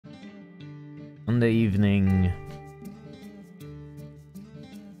Monday evening.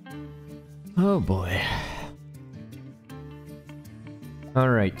 Oh boy.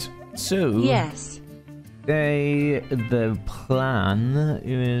 Alright, so... Yes. The plan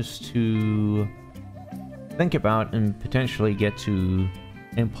is to think about and potentially get to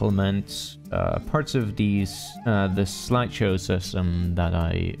implement parts of the slideshow system that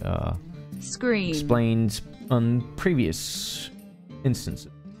I explained on previous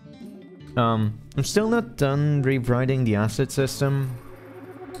instances. I'm still not done rewriting the asset system.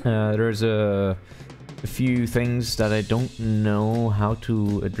 There's a few things that I don't know how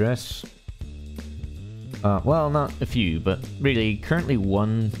to address. Well, not a few, but really currently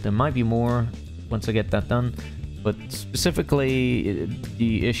one. There might be more once I get that done. But specifically,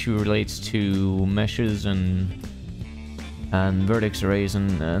 the issue relates to meshes and vertex arrays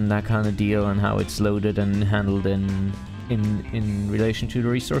and that kind of deal, and how it's loaded and handled in relation to the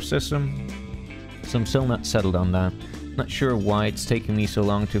resource system. So I'm still not settled on that. Not sure why it's taking me so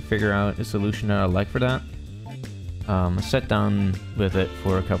long to figure out a solution that I like for that. I sat down with it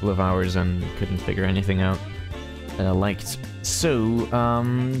for a couple of hours and couldn't figure anything out that I liked. So,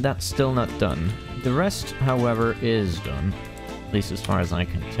 that's still not done. The rest, however, is done. At least as far as I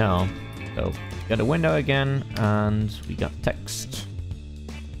can tell. So, got a window again, and we got text.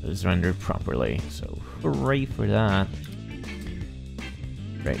 It is rendered properly, so hooray for that.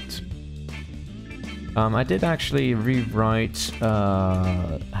 Great. I did actually rewrite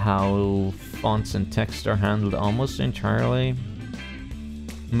how fonts and text are handled almost entirely.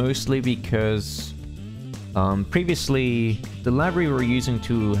 Mostly because previously the library we're using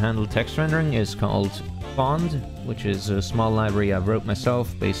to handle text rendering is called Fond, which is a small library I wrote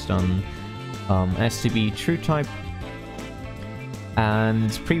myself based on STB TrueType. And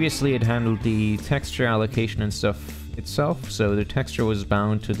previously it handled the texture allocation and stuff itself, so the texture was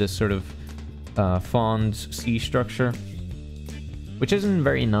bound to this sort of fond C structure, which isn't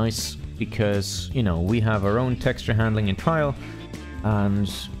very nice because, you know, we have our own texture handling in trial,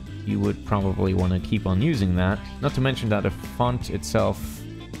 and you would probably want to keep on using that. Not to mention that a font itself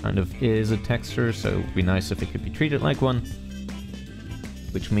kind of is a texture, so it would be nice if it could be treated like one,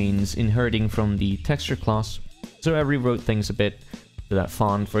 which means inheriting from the texture class. So I rewrote things a bit so that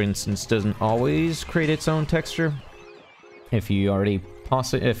font, for instance, doesn't always create its own texture. If you already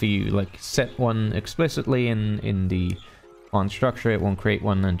if you like set one explicitly in the font structure, it won't create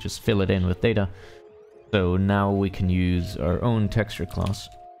one and just fill it in with data. So now we can use our own texture class,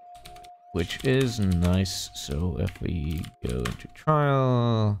 which is nice. So if we go into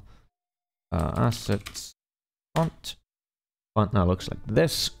trial, assets, font now looks like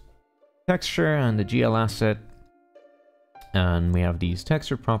this. Texture and the GL asset, and we have these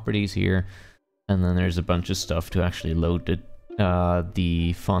texture properties here, and then there's a bunch of stuff to actually load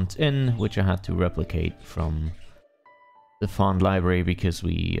the font in, which I had to replicate from the font library because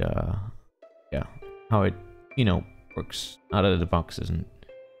we, yeah, how it, you know, works out of the box isn't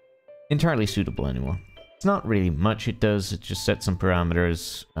entirely suitable anymore. It's not really much it does, it just sets some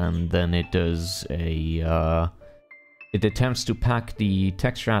parameters, and then it does a, it attempts to pack the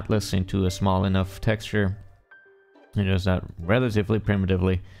texture atlas into a small enough texture. It does that relatively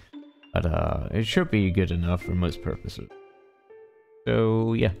primitively, but it should be good enough for most purposes.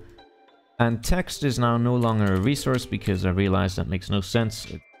 So yeah, and text is now no longer a resource because I realized that makes no sense.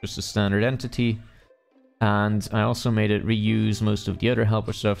 It's just a standard entity, and I also made it reuse most of the other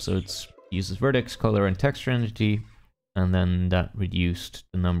helper stuff, so it uses vertex, color, and texture entity, and then that reduced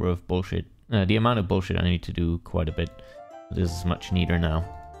the number of bullshit, the amount of bullshit I need to do quite a bit. This is much neater now,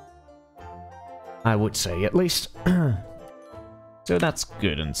 I would say, at least. So that's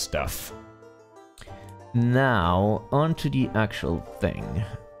good and stuff. Now, on to the actual thing.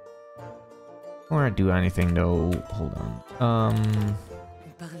 Before I do anything though, hold on.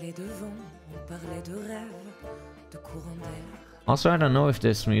 Also, I don't know if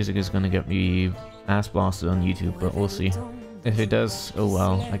this music is gonna get me ass blasted on YouTube, but we'll see. If it does, oh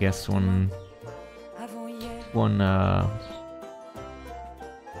well, I guess one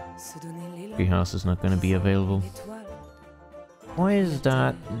Treehouse is not gonna be available. Why is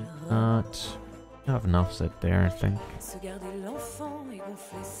that not... I have an offset there, I think.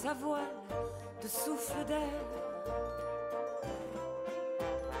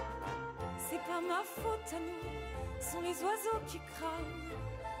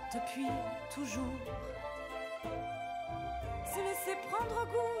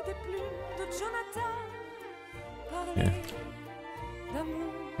 Yeah.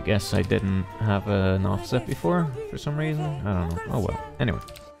 I guess I didn't have an offset before, for some reason. I don't know. Oh well. Anyway.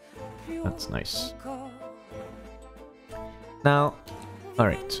 That's nice. Now,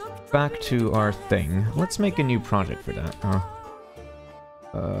 alright. back to our thing. Let's make a new project for that, huh?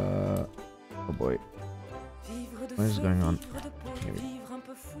 Oh boy. What is going on?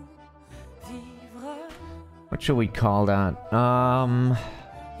 What should we call that?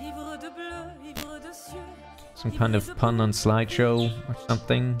 Some kind of pun on slideshow or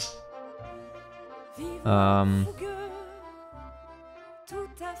something.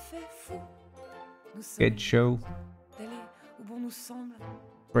 Kid show.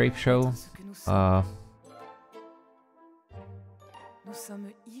 Grape show. Nous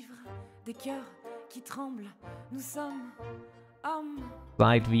sommes ivres, des cœurs qui tremblent. Nous sommes hommes.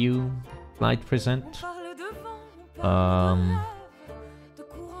 Slide view. Slide present. On parle de vent, on parle de rêve, de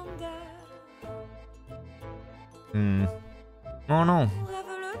courant d'air. Oh no. On rêve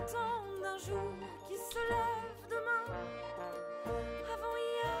le temps d'un jour qui se lève demain. Avant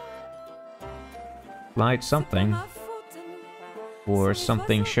hier. Slide something. Ma faute à nous. Or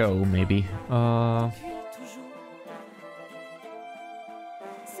something show, maybe.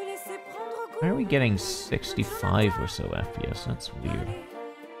 Why are we getting 65 or so FPS? That's weird.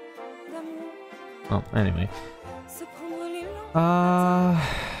 Oh, anyway.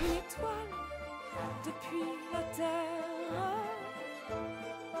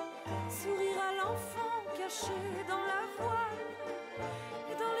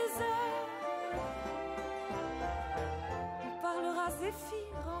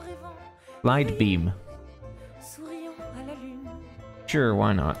 Light beam. Sure,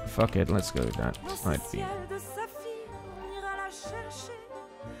 why not? Fuck it, let's go with that. Light beam.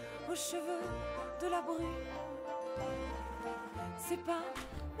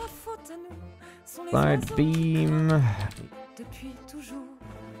 Light beam.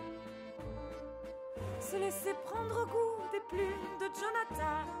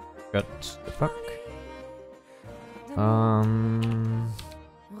 What the fuck?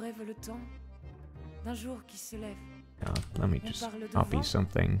 Let me just copy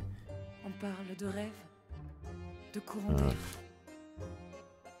something. On parle de rêve, de courant d'air.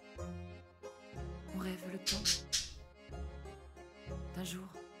 On rêve le temps d'un jour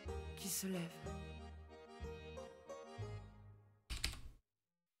qui se lève.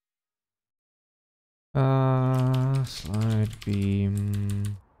 Slide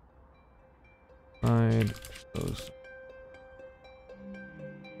beam. Slide close.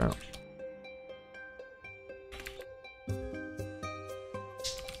 Oh.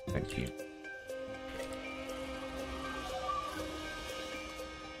 Thank you.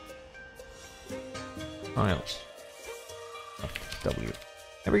 Files. W.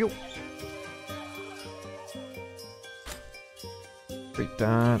 There we go. Treat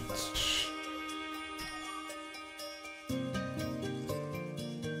that.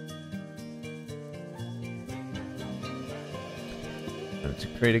 Let's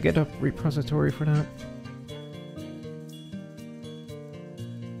create a GitHub repository for that.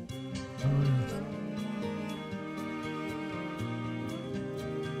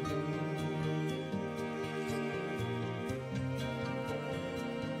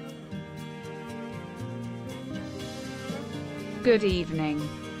 Good evening.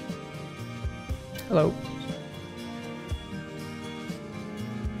 Hello.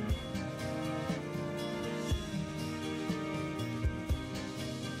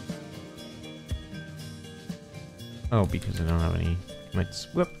 Oh, because I don't have any commits.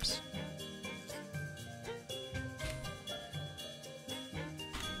 Whoops.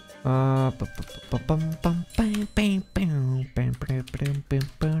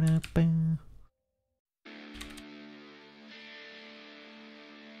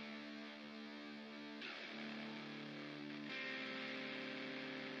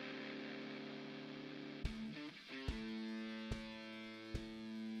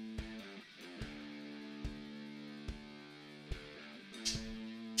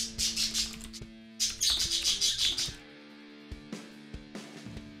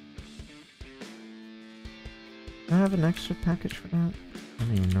 Do I have an extra package for that? I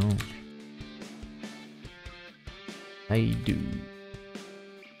don't even know. I do.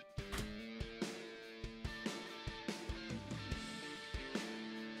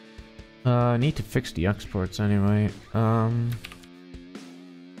 I need to fix the exports anyway. Now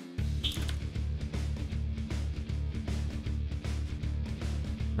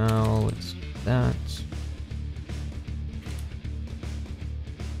let's do that.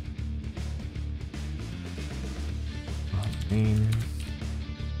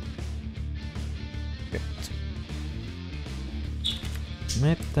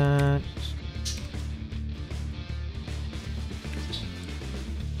 Commit that.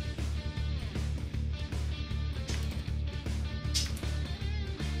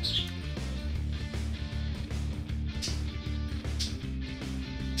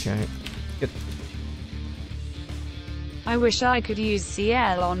 Okay. Good. I wish I could use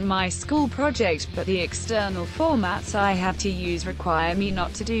CL on my school project, but the external formats I have to use require me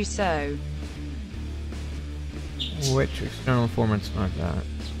not to do so. Which external formats are that?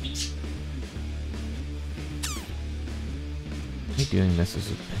 Me doing this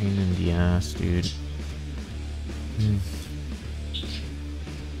is a pain in the ass, dude.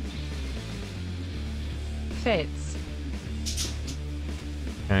 Fits.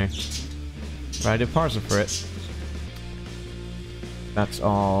 Okay. Write a parser for it. That's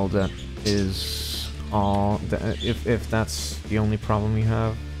all that is all that, if that's the only problem you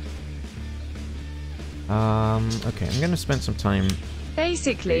have. Okay, I'm gonna spend some time.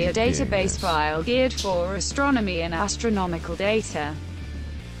 Basically a doing database this. file geared for astronomy and astronomical data.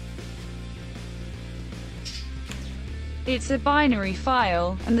 It's a binary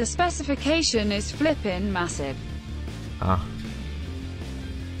file, and the specification is flippin' massive. Ah.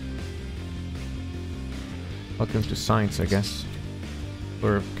 Welcome to science, I guess.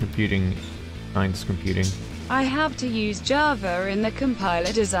 Or computing, science computing. I have to use Java in the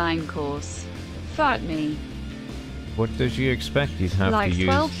compiler design course. Fuck me. What did you expect you'd have Like to use?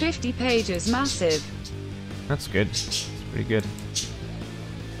 1250 pages massive. That's good. It's pretty good.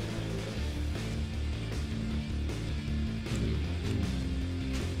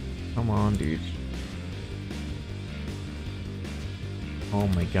 Come on, dude. Oh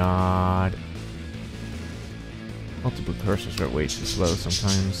my god. Multiple cursors are way too slow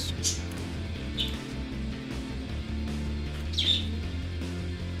sometimes.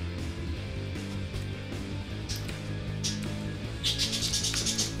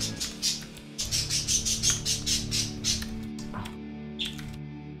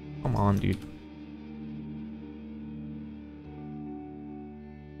 Come on, dude.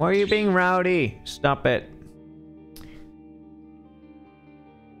 Why are you being rowdy? Stop it.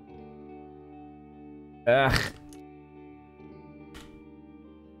 Ugh.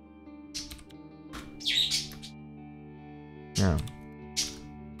 No.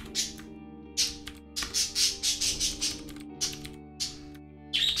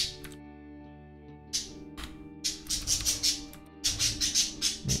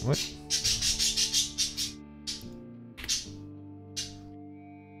 Wait, what?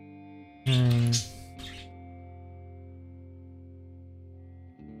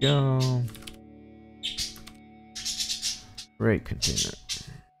 Go. Break container.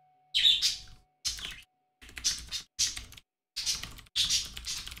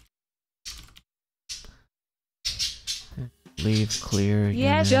 Leave clear.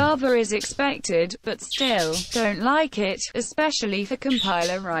 Yeah, unit. Java is expected, but still, don't like it, especially for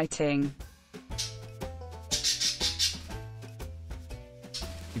compiler writing.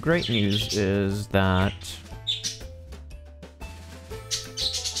 The great news is that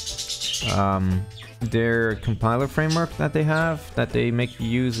their compiler framework that they have, that they make you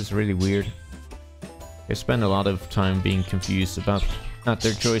use, is really weird. They spend a lot of time being confused about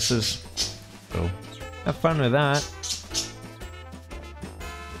their choices. So, have fun with that.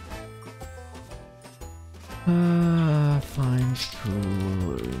 Find tool,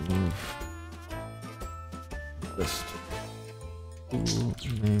 remove list. Tool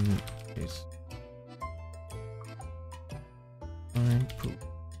name is find pool.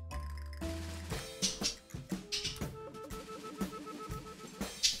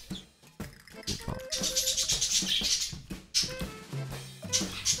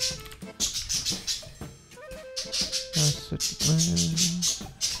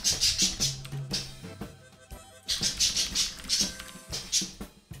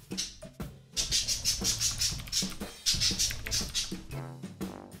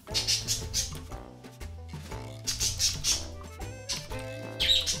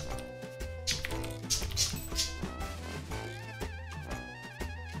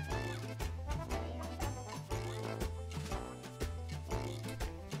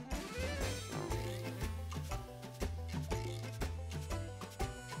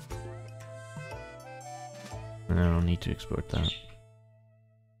 I don't need to export that.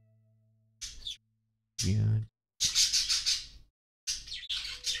 Weird.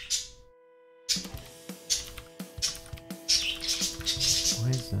 Why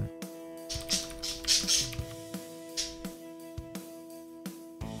is that?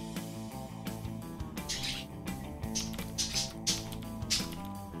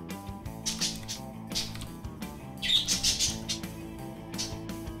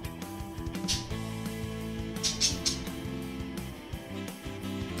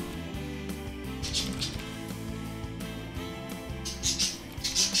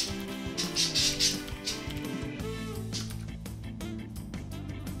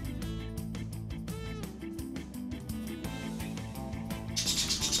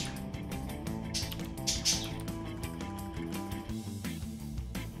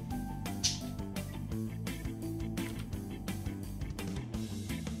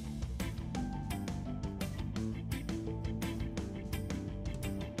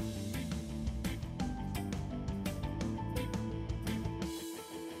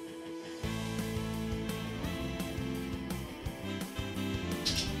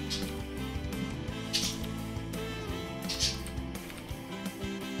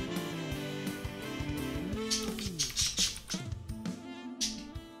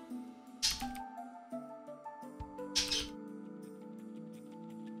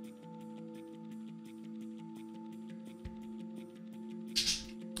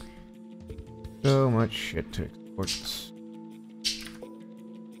 much shit to export this.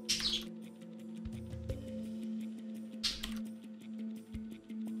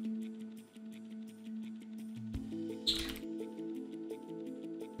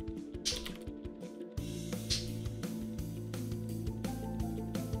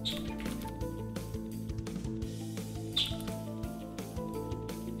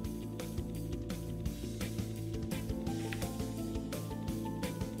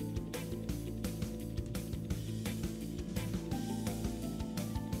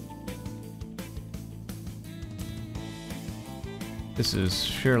 This is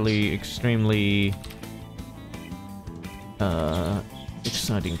surely extremely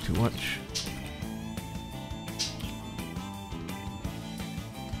exciting to watch.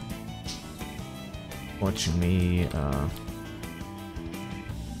 Watching me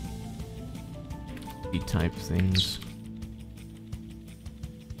type things.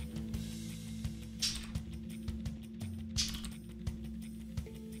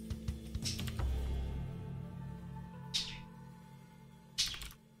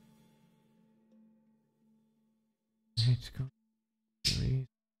 Let's go. Three,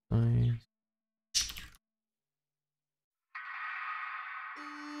 five.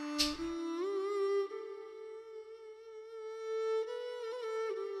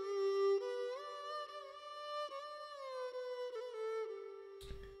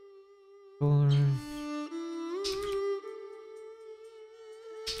 Four.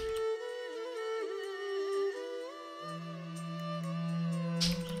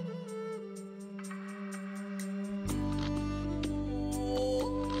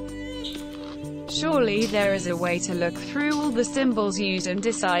 Surely there is a way to look through all the symbols used and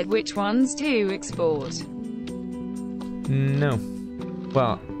decide which ones to export. No.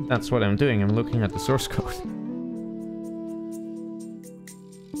 Well, that's what I'm doing. I'm looking at the source code.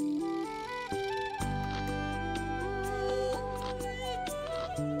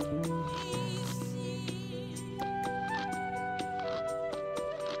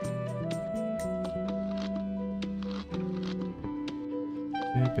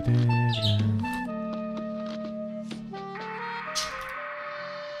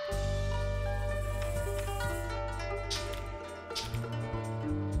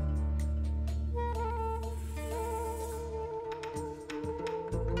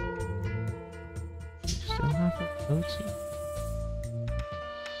 Still have a floaty.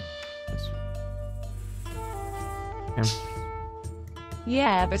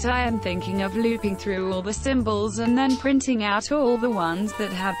 Yeah, but I am thinking of looping through all the symbols and then printing out all the ones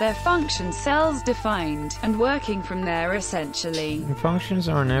that have their function cells defined, and working from there essentially. And functions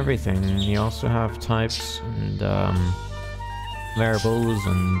aren't everything. You also have types and variables,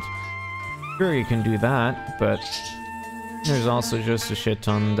 and sure you can do that, but there's also just a shit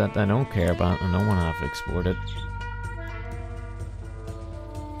ton that I don't care about and don't want to have exported.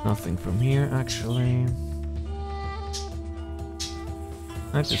 Nothing from here actually.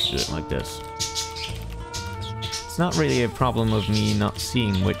 I just do it like this. It's not really a problem of me not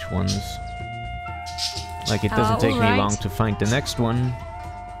seeing which ones. Like, it doesn't take me long to find the next one.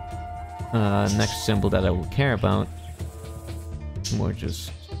 Next symbol that I will care about. More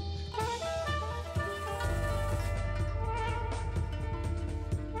just...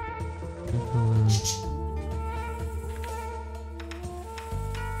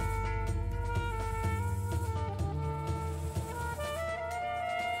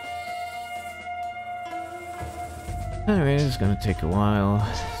 Anyway, it's gonna take a while,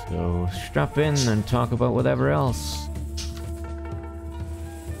 so strap in and talk about whatever else.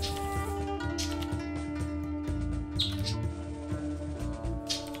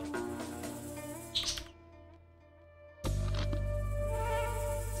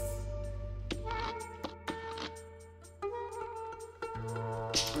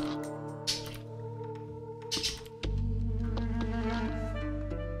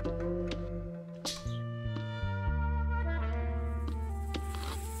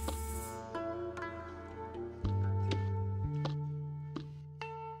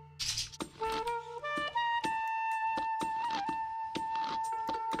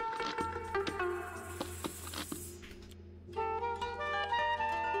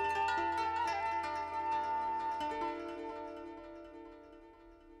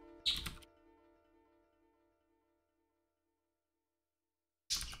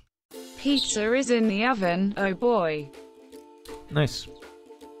 Pizza is in the oven, oh boy. Nice.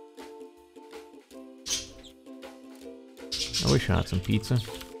 I wish I had some pizza.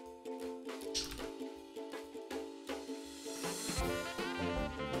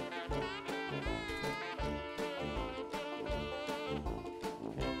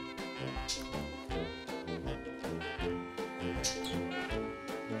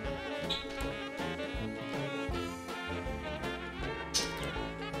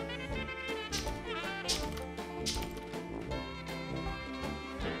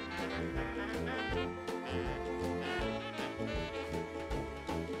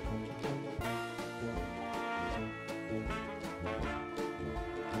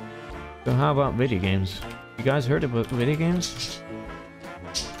 So how about video games? You guys heard about video games?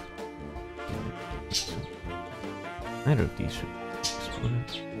 Neither of these should explode.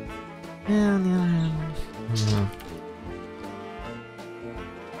 Yeah, on the other hand, I don't know.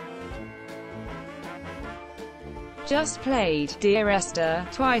 Just played Dear Esther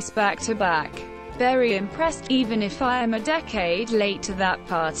twice back to back. Very impressed, even if I am a decade late to that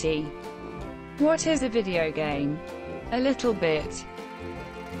party. What is a video game? A little bit.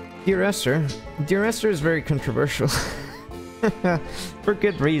 Dear Esther. Dear Esther is very controversial. For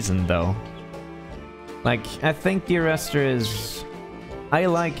good reason, though. Like, I think Dear Esther is... I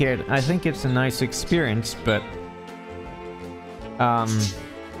like it. I think it's a nice experience, but... I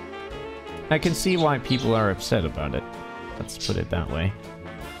can see why people are upset about it. Let's put it that way.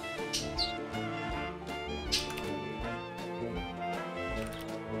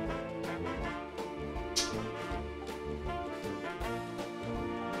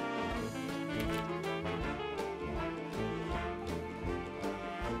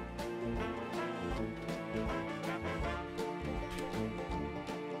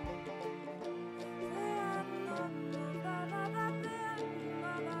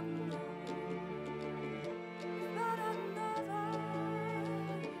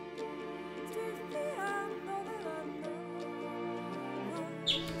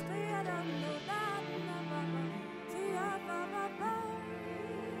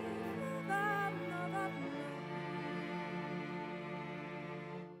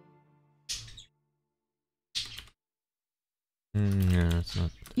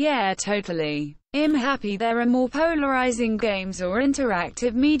 Yeah, totally. I'm happy there are more polarizing games or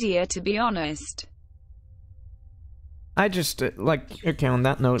interactive media, to be honest. I just, like, okay, on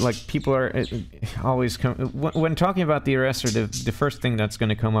that note, like, people are always when talking about the Arrestor, the first thing that's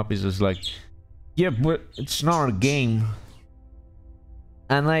gonna come up is just like, yeah, but it's not a game.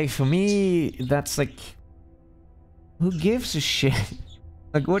 And, like, for me, that's like, who gives a shit?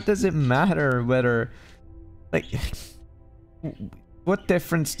 Like, what does it matter whether, like... What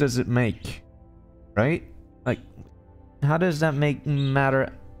difference does it make? Right? Like, how does that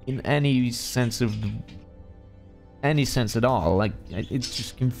matter in any sense of... any sense at all? Like, it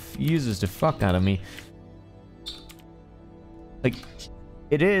just confuses the fuck out of me. Like,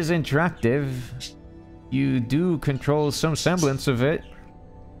 it is interactive. You do control some semblance of it.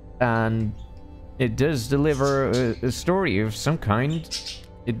 And it does deliver a story of some kind.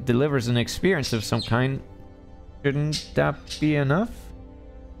 It delivers an experience of some kind. Shouldn't that be enough?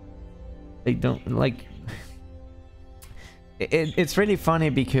 They don't, like... It's really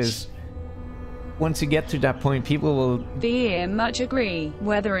funny because once you get to that point, people will... Very much agree.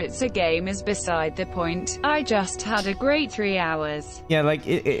 Whether it's a game is beside the point. I just had a great 3 hours. Yeah, like,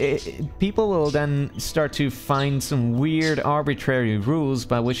 people will then start to find some weird arbitrary rules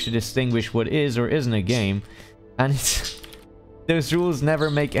by which to distinguish what is or isn't a game. And it's, those rules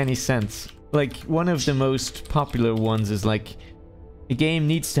never make any sense. Like, one of the most popular ones is like, a game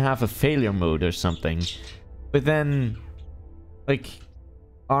needs to have a failure mode or something. But then, like,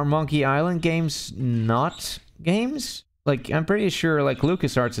 are Monkey Island games not games? Like, I'm pretty sure, like,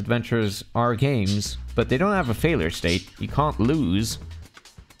 LucasArts adventures are games, but they don't have a failure state. You can't lose.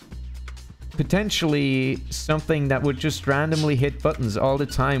 Potentially, something that would just randomly hit buttons all the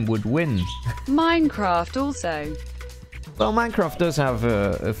time would win. Minecraft also. Well, Minecraft does have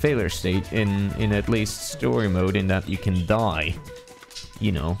a failure state in at least story mode, in that you can die,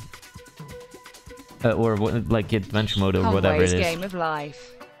 you know, or like adventure mode or whatever it is. Game of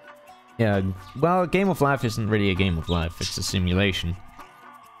life. Yeah, well, Game of Life isn't really a game of life; it's a simulation.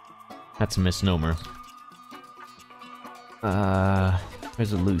 That's a misnomer.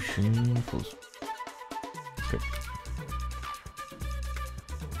 Resolution. Okay.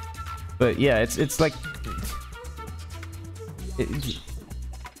 But yeah, it's like.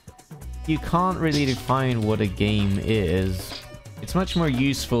 You can't really define what a game is. It's much more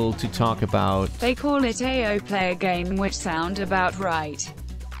useful to talk about... They call it AO play a game, which sound about right.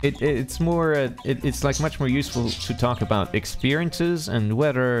 It's more... it's like much more useful to talk about experiences and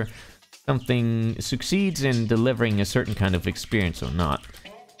whether something succeeds in delivering a certain kind of experience or not.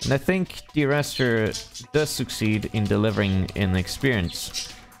 And I think the Arrestor does succeed in delivering an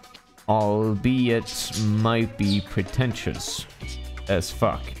experience. Albeit might be pretentious as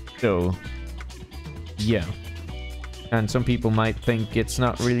fuck. So, yeah. And some people might think it's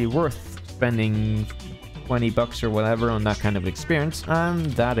not really worth spending 20 bucks or whatever on that kind of experience, and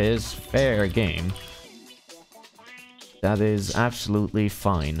that is fair game. That is absolutely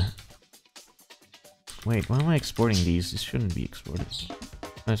fine. Wait, why am I exporting these? This shouldn't be exported.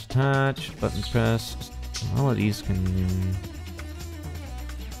 Press attach, button pressed. All of these can...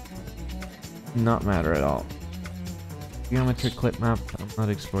 not matter at all. Geometry clip map, I'm not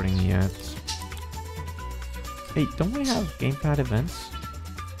exporting yet. Hey, don't we have gamepad events?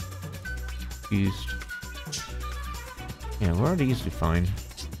 Used. Yeah, where are these defined?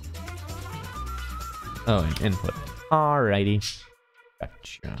 Oh, in input. Alrighty.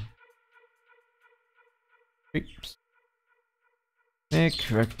 Gotcha. Oops.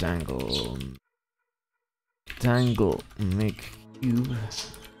 Make rectangle. Rectangle. Make cube.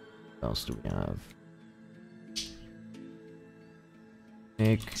 What else do we have?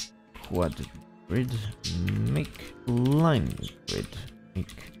 Make quad grid. Make line grid.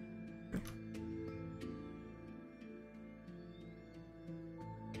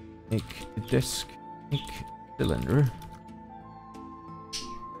 Make disk. Make cylinder.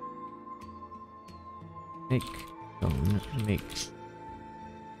 Make cone. Make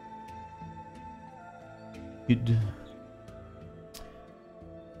good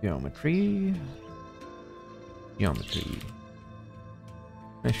geometry. Geometry.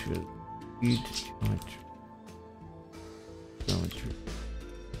 Measure. Good geometry. Geometry.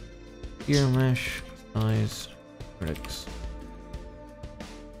 Gear mesh. Size. X.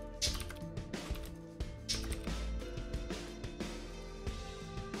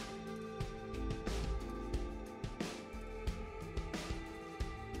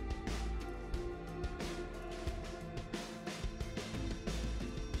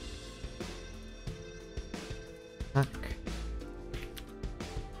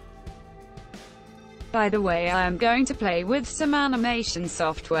 By the way, I am going to play with some animation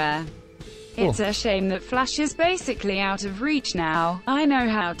software. It's a shame that Flash is basically out of reach now. I know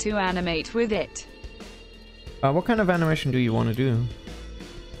how to animate with it. What kind of animation do you want to do?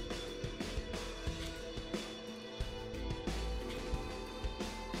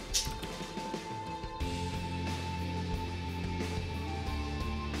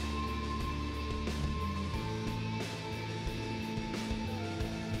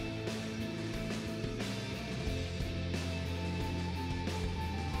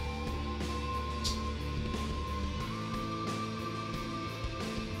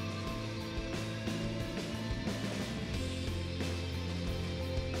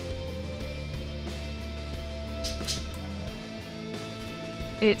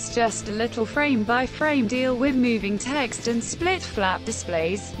 It's just a little frame-by-frame deal with moving text and split flap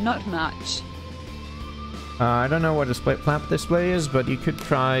displays, not much. I don't know what a split flap display is, but you could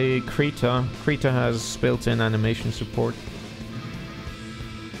try Krita. Krita has built-in animation support.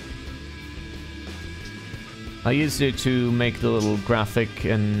 I used it to make the little graphic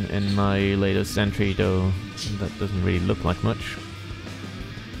in my latest entry, though that doesn't really look like much.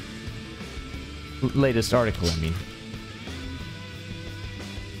 Latest article, I mean.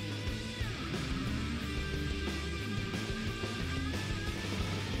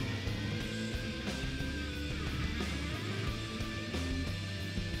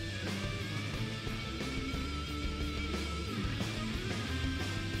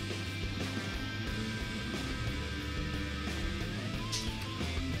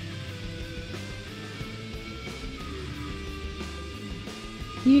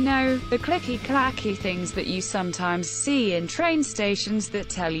 You know, the clicky-clacky things that you sometimes see in train stations that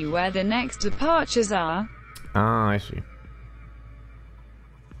tell you where the next departures are? Ah, I see.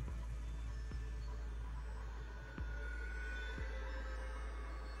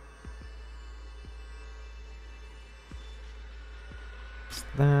 What's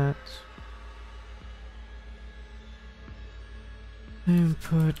that?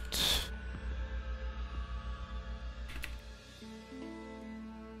 Input.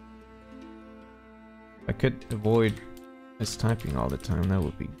 I could avoid mistyping all the time, that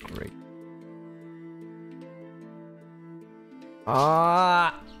would be great.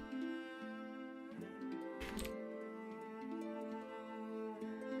 Ah!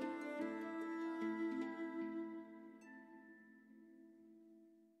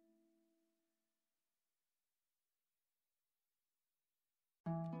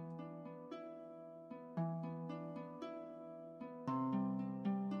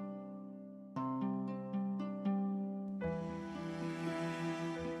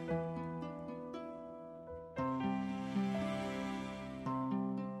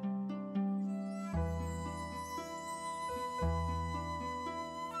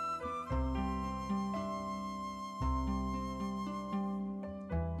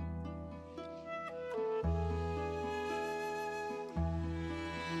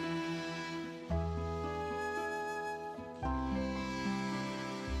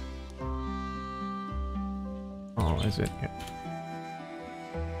 Oh, is it? Yeah.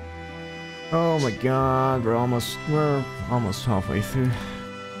 Oh my god, we're almost halfway through.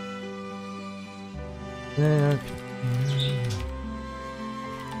 Okay.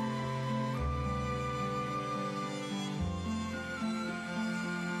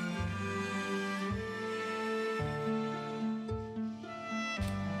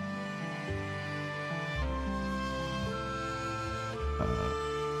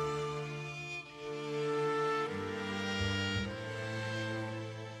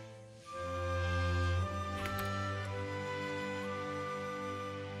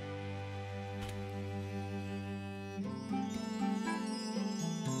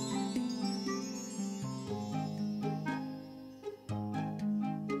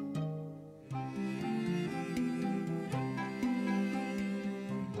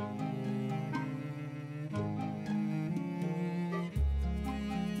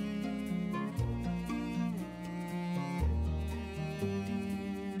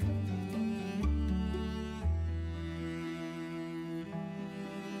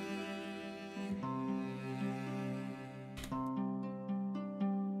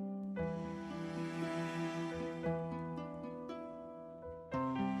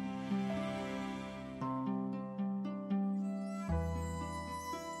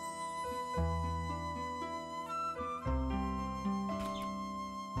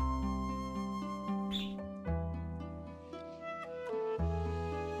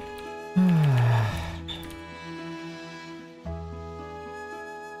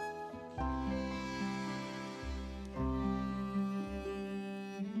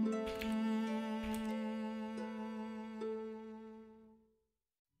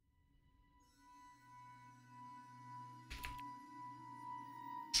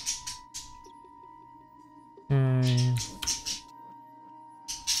 Okay.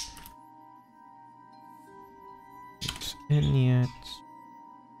 It's in yet.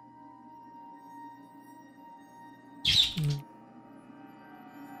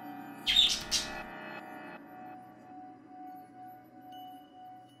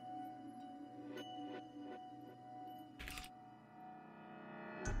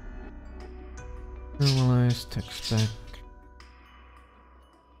 Normalize text stack.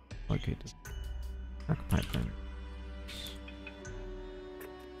 Located. Back pipeline.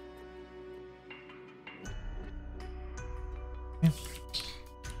 Okay.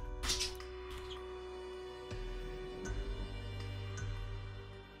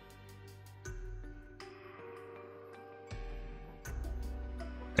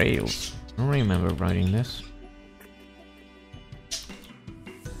 Rails. I don't remember writing this.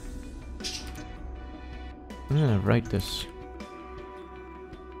 I'm gonna write this.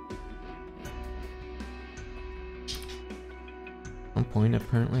 One point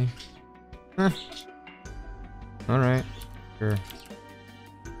apparently. Huh. Alright. Sure.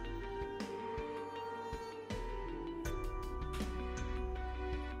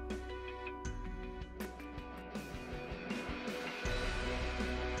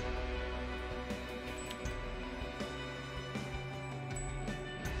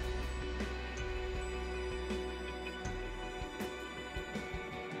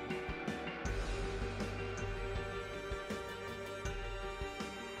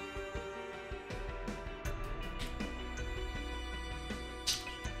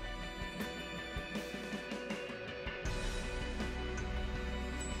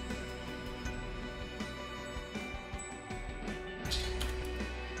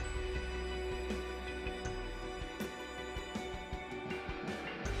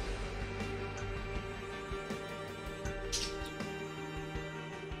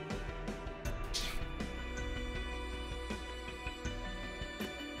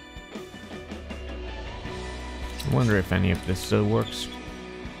 I wonder if any of this still works.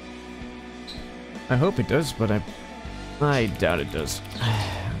 I hope it does, but I doubt it does.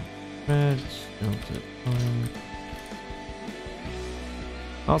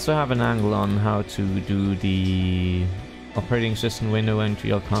 Also have an angle on how to do the operating system window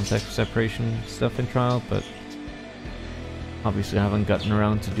entry or context separation stuff in trial, but obviously I haven't gotten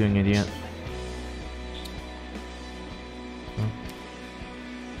around to doing it yet.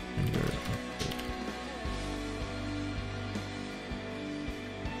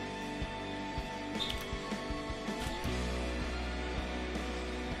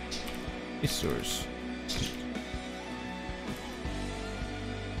 Resource.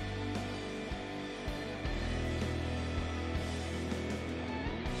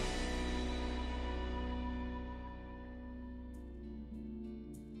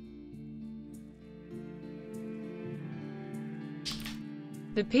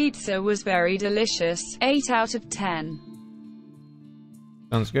 The pizza was very delicious. 8 out of 10.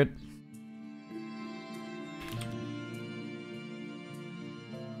 Sounds good.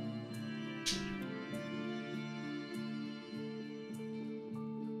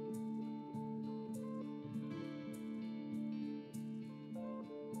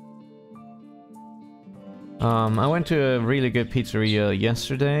 I went to a really good pizzeria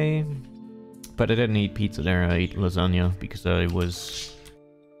yesterday, but I didn't eat pizza there. I ate lasagna because I was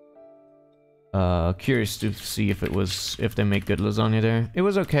curious to see if they make good lasagna there. It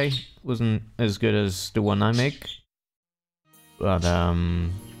was okay. It wasn't as good as the one I make. But yeah,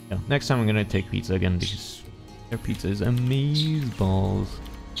 next time I'm gonna take pizza again because their pizza is amazeballs.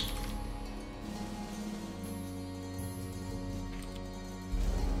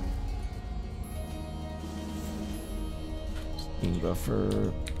 Steam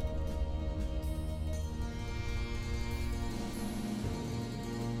buffer.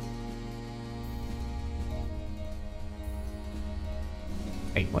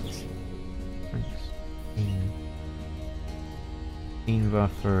 Hey, what? Steam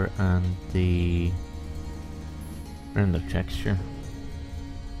buffer and the render texture.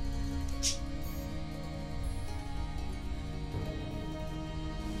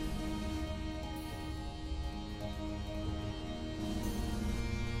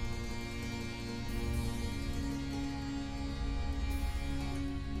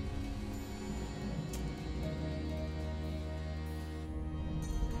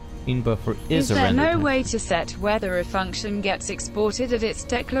 Buffer is a there render no text. way to set whether a function gets exported at its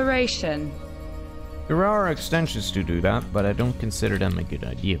declaration? There are extensions to do that, but I don't consider them a good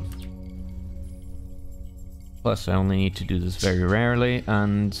idea. Plus, I only need to do this very rarely,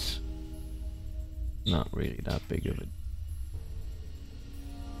 and not really that big of it.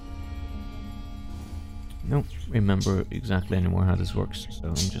 Don't remember exactly anymore how this works, so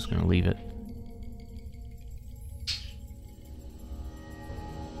I'm just gonna leave it.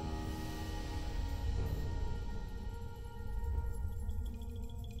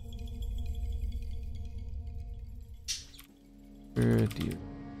 Dear.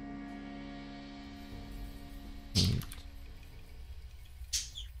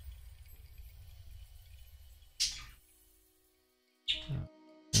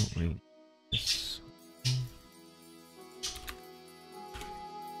 Don't read this.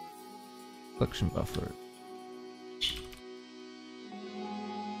 Collection buffer.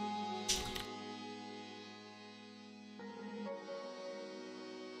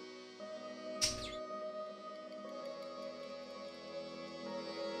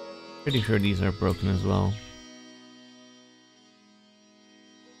 Pretty sure these are broken as well.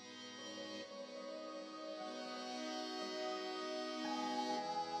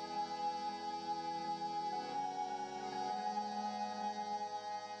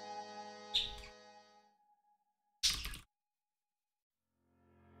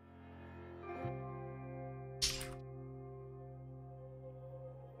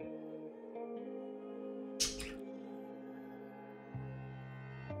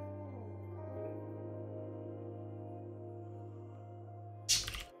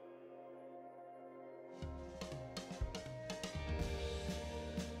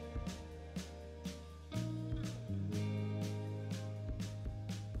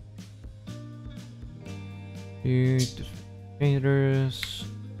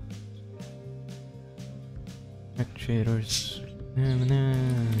 Shaders.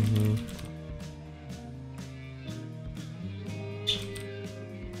 Shaders.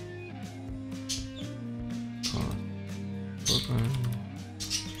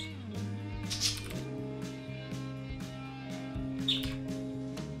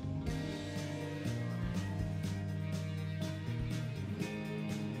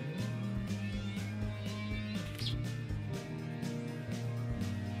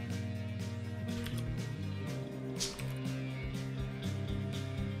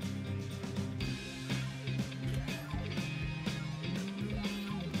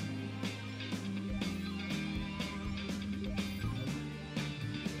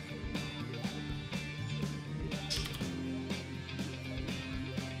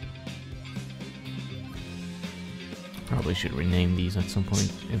 Probably should rename these at some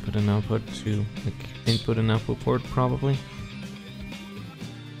point. Input and output to like input and output port probably.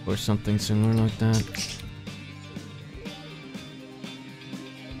 Or something similar like that.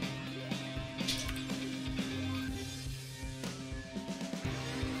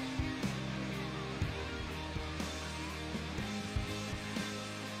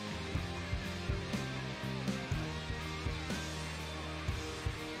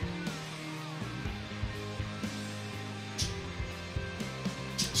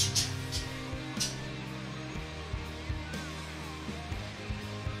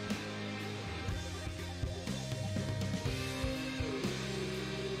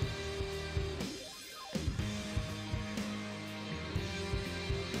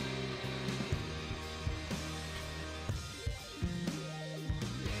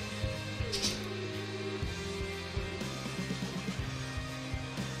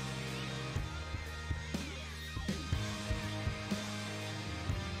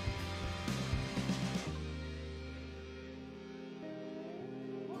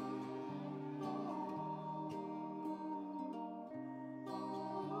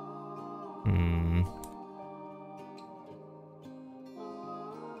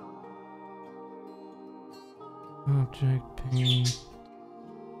 Object paint.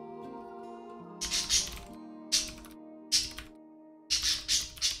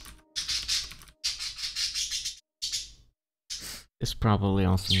 This probably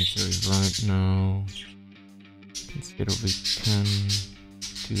also needs to revert. No. Consider we can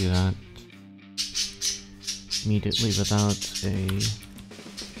do that immediately without a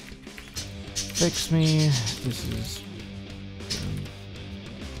fix me. This is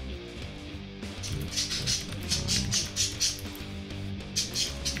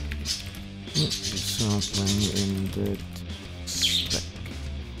sampling in the spec.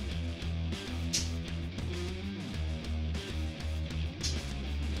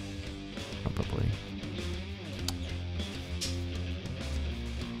 Probably.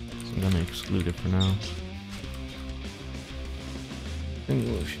 So I'm gonna exclude it for now.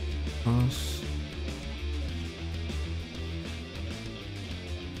 English pass.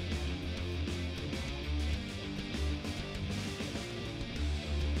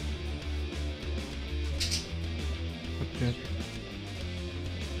 Okay.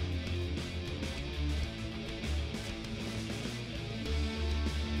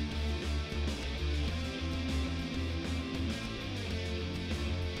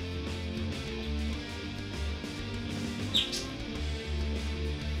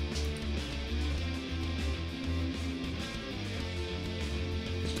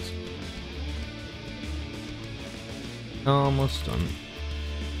 Almost done.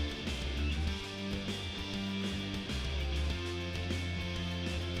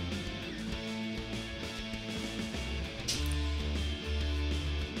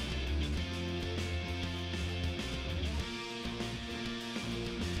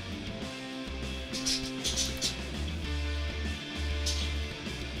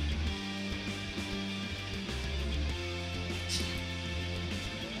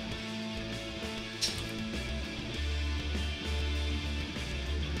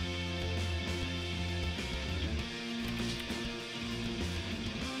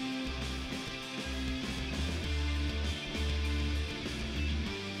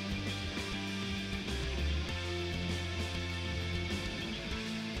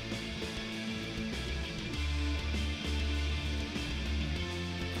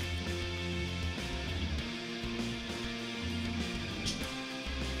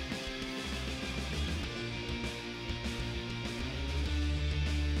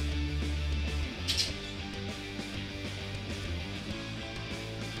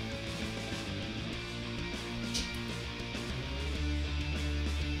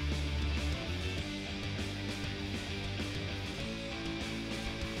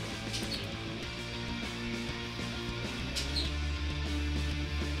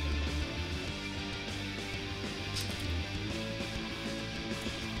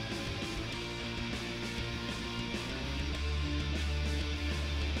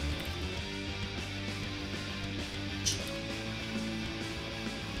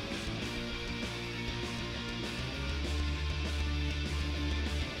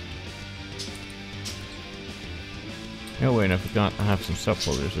 Oh wait, I forgot I have some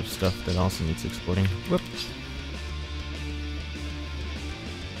subfolders of stuff that also needs exporting. Whoops.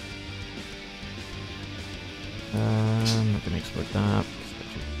 I'm not gonna export that.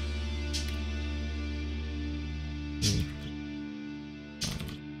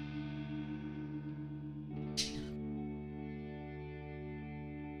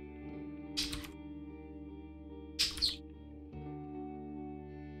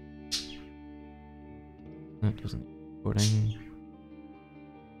 That doesn't exporting.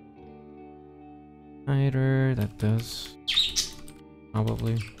 Hider, that does.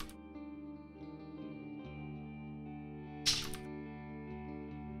 Probably.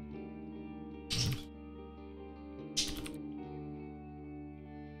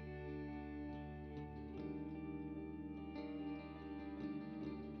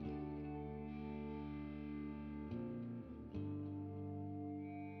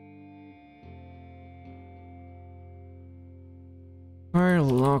 Fire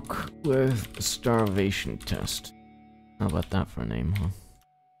lock with a starvation test. How about that for a name, huh?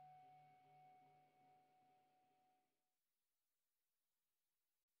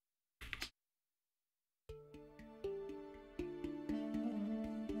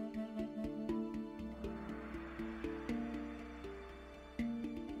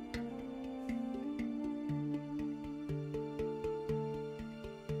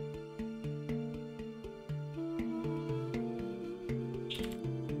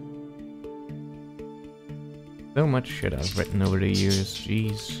 So much shit I've written over the years,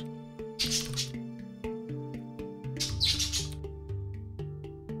 jeez.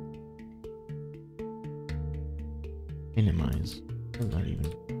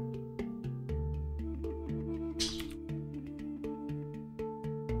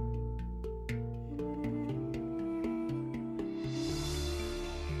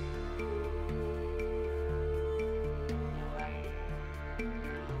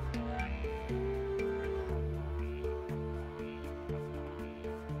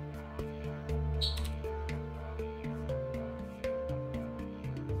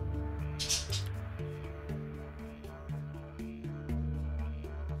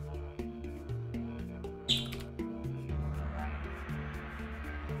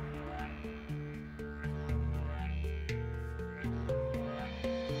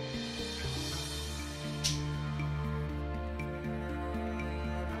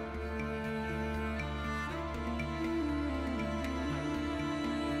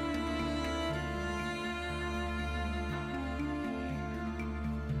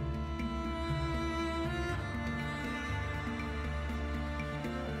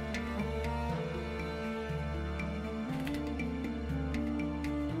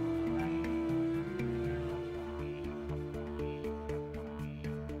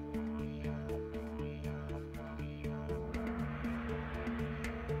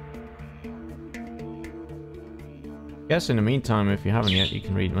 Guess in the meantime, if you haven't yet, you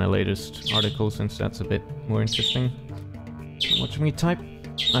can read my latest article, since that's a bit more interesting. Watching me type,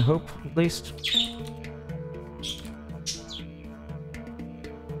 I hope, at least.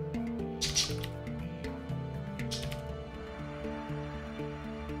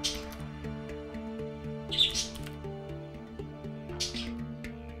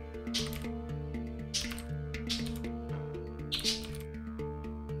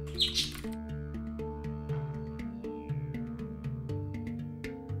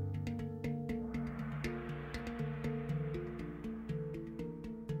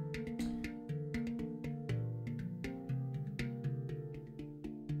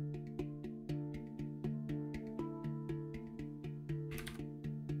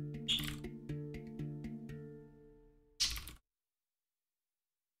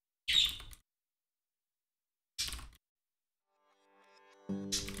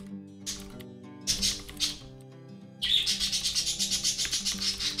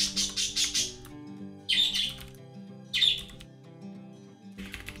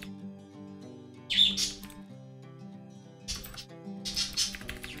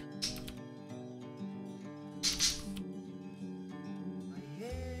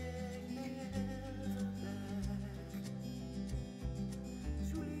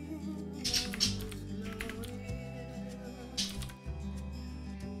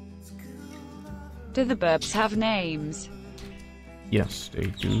 Do the burbs have names? Yes, they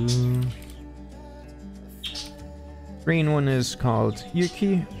do. Green one is called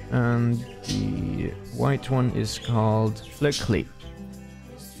Yuki, and the white one is called Flickly.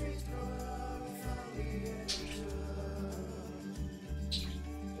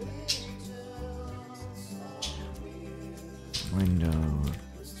 Window.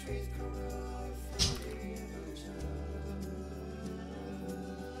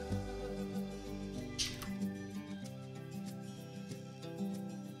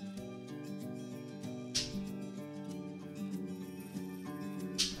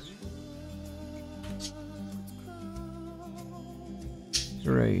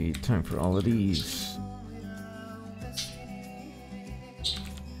 Great, time for all of these.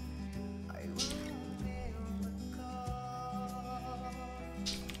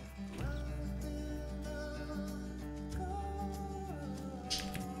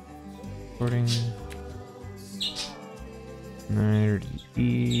 Recording. There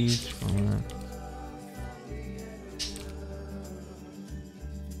these format.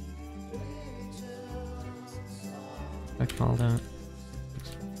 I call that.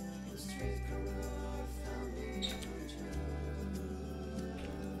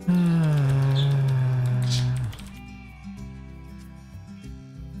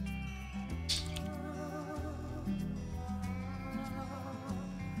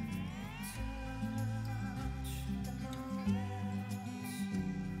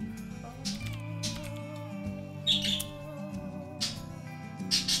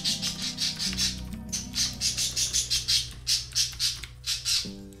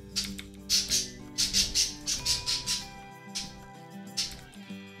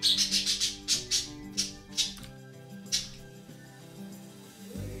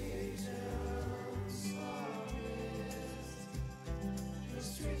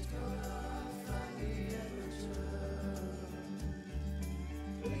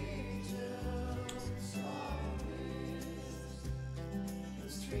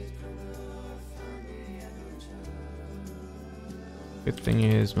 Good thing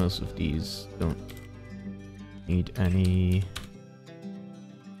is most of these don't need any,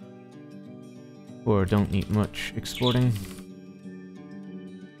 or don't need much exporting.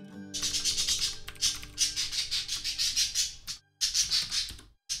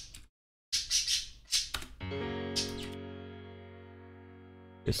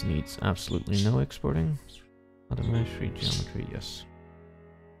 This needs absolutely no exporting. Other mesh, geometry, yes.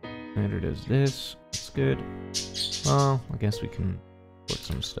 Neither does this. That's good. Well, I guess we can import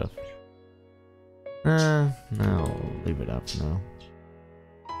some stuff. No, I'll leave it up for now.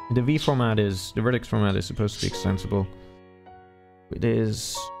 The vertex format is supposed to be extensible. It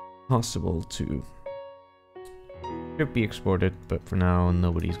is possible to should be exported, but for now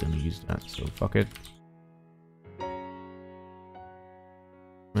nobody's gonna use that, so fuck it.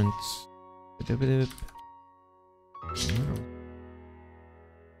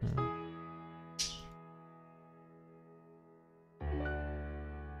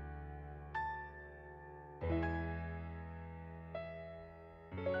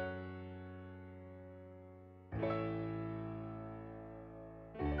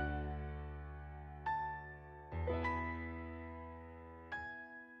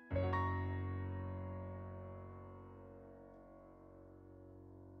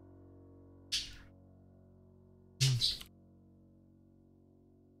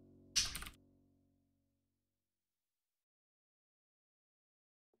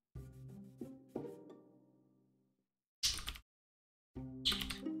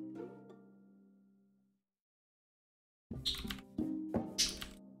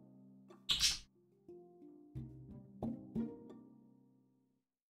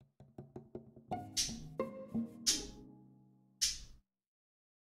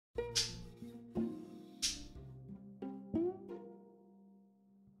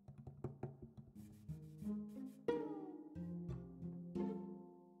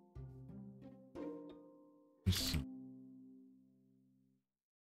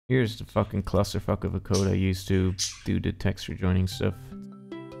 Here's the fucking clusterfuck of a code I used to do the texture joining stuff.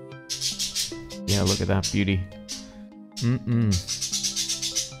 Yeah, look at that beauty. Don't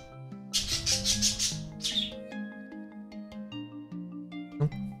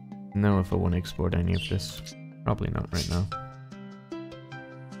know if I want to export any of this. Probably not right now.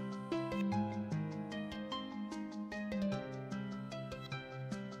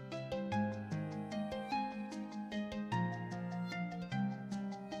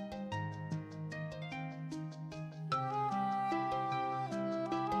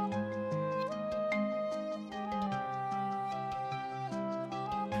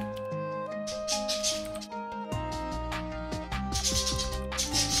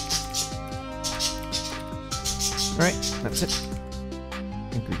 Alright, that's it. I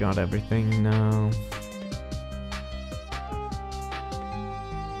think we got everything now.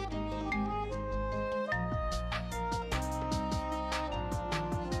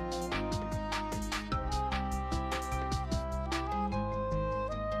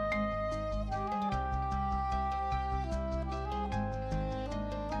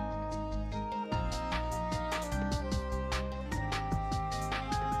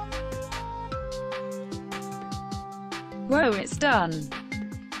 Whoa, it's done.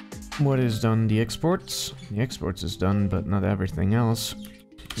 What is done? The exports? The exports is done, but not everything else.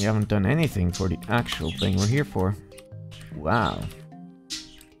 We haven't done anything for the actual thing we're here for. Wow.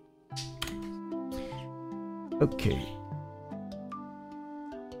 Okay.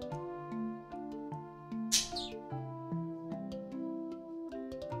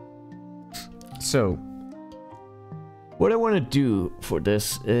 So, what I want to do for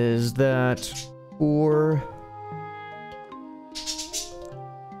this is that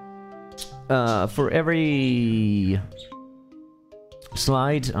for every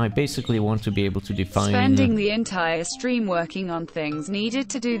slide, I basically want to be able to define... Spending the entire stream working on things needed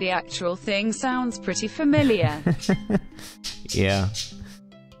to do the actual thing sounds pretty familiar. Yeah.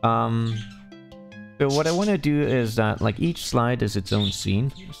 So what I want to do is that, like, each slide is its own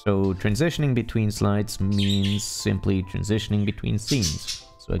scene. So transitioning between slides means simply transitioning between scenes.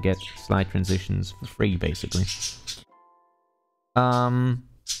 So I get slide transitions for free, basically.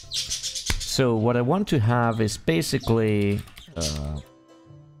 So what I want to have is basically... let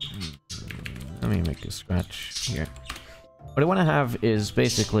me make a scratch here. What I want to have is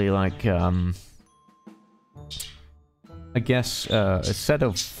basically like... I guess a set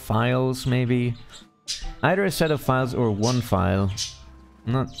of files, maybe. Either a set of files or one file.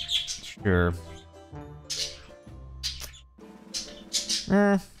 I'm not sure.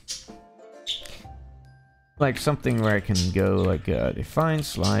 Like something where I can go like define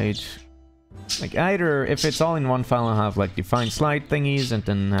slide. Like either if it's all in one file, I'll have like define slide thingies and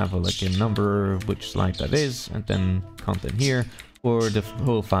then have like a number of which slide that is and then content here. Or the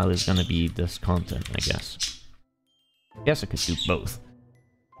whole file is gonna be this content, I guess. Guess I could do both.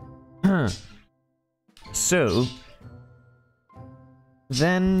 So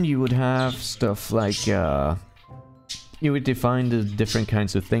then you would have stuff like you would define the different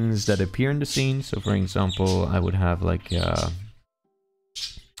kinds of things that appear in the scene. So for example, I would have like a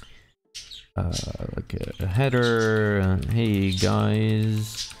header, hey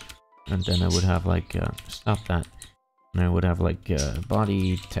guys, and then I would have like stop that, and I would have like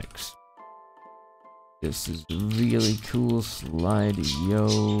body text. This is a really cool slide,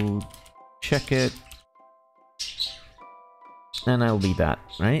 yo, check it. And I'll be that,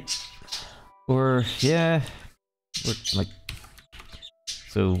 right? Or, yeah, or like,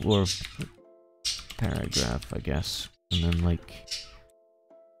 so, or paragraph, I guess. And then like,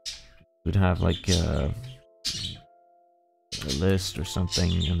 would have like a list or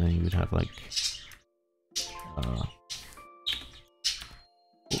something, and then you would have like, oh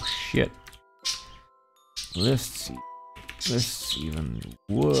shit. Lists even,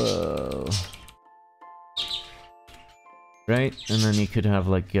 whoa. Right, and then you could have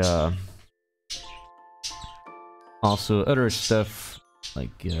like, also other stuff,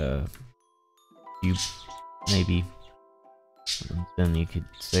 like, you, maybe. And then you could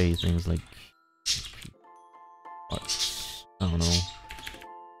say things like, what, I don't know.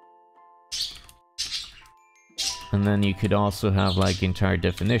 And then you could also have like entire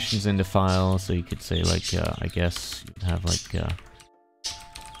definitions in the file, so you could say like, I guess you'd have like,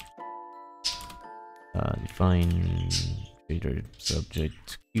 define creator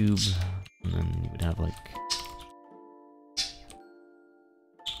subject cube, and then you would have like,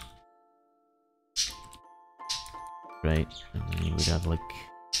 right, and then you would have like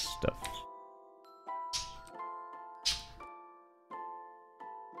stuff.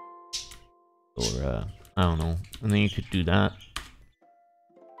 Or I don't know, and then you could do that.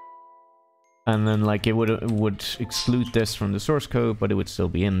 And then like it would exclude this from the source code, but it would still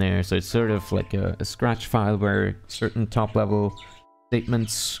be in there. So it's sort of like a scratch file where certain top level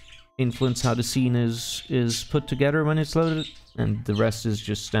statements influence how the scene is put together when it's loaded, and the rest is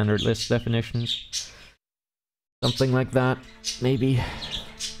just standard list definitions. Something like that, maybe.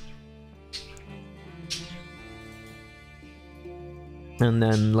 And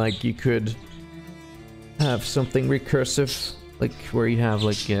then like you could have something recursive, like where you have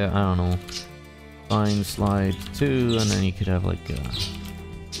like I don't know, find slide 2, and then you could have like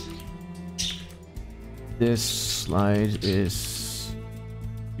this slide is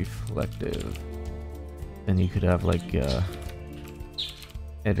reflective, and you could have like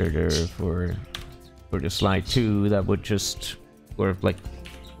editor for the slide 2 that would just sort of like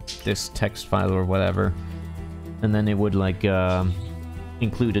this text file or whatever, and then it would like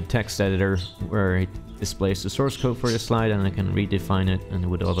include a text editor where it displays the source code for the slide, and I can redefine it and it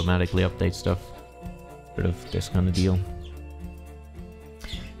would automatically update stuff. Sort of this kind of deal.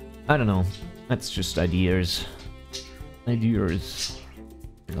 I don't know. That's just ideas. Ideas.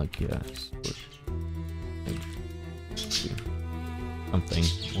 Like, yeah. Something.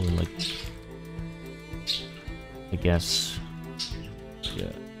 Or like... I guess...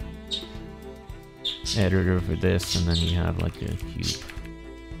 Yeah. Editor for this, and then you have like a cube.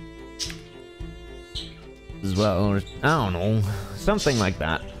 As well, or I don't know. Something like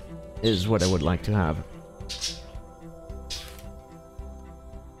that is what I would like to have.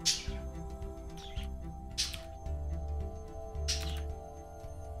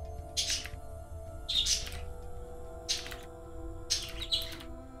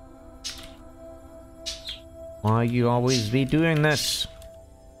 Why you always be doing this?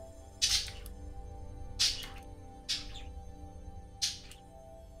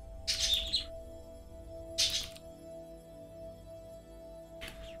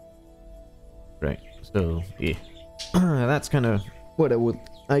 Right, so yeah, that's kind of what I would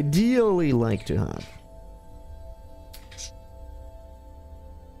ideally like to have.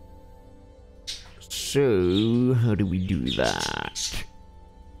 So, how do we do that?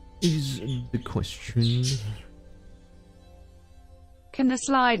 Is the question. Can the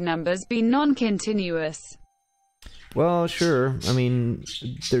slide numbers be non-continuous? Well, sure. I mean,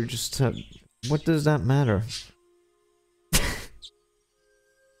 they're just... what does that matter?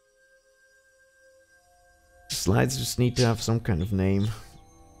 Slides just need to have some kind of name.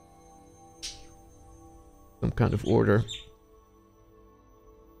 Some kind of order.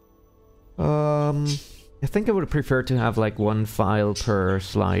 I think I would prefer to have like one file per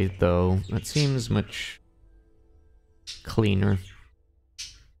slide though. That seems much cleaner.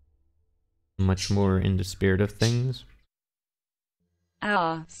 Much more in the spirit of things.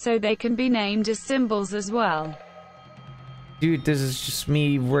 Ah, so they can be named as symbols as well. Dude, this is just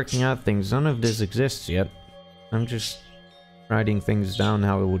me working out things. None of this exists yet. I'm just writing things down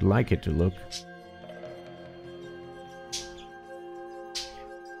how I would like it to look.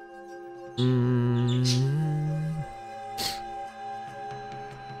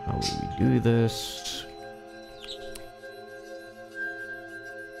 How will we do this?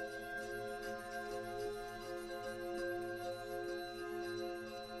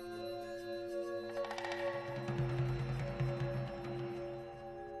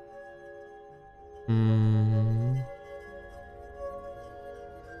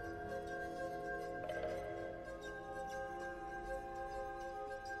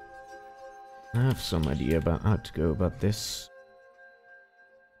 I have some idea about how to go about this.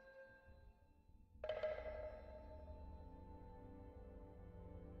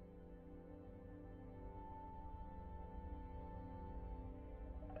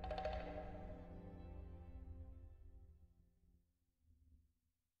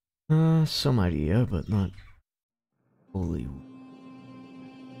 Some idea, but not fully.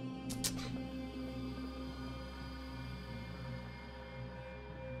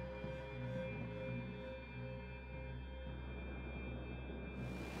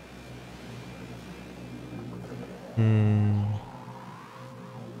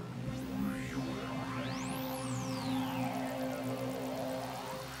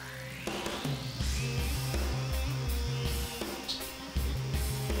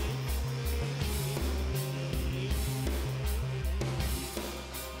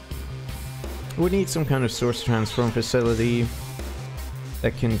 We need some kind of source transform facility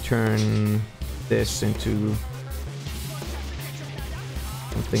that can turn this into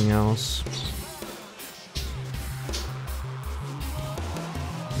something else.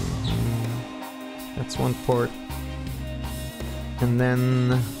 That's one port. And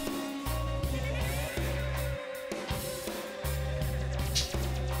then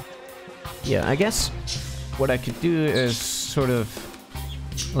yeah, I guess what I could do is sort of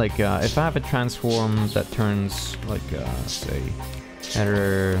like if I have a transform that turns like say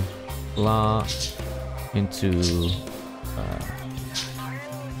header blah into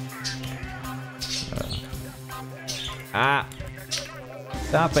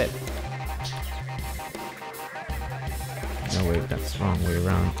stop it. No, wait, that's the wrong way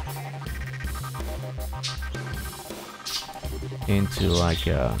around. Into like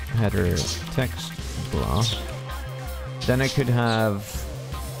a header text blah. Then I could have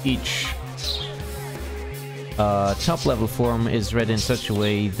each top level form is read in such a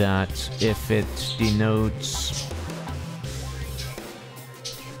way that if it denotes,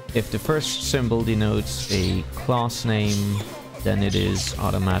 if the first symbol denotes a class name, then it is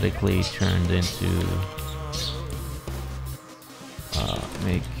automatically turned into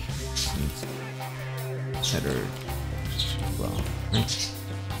make header well, right?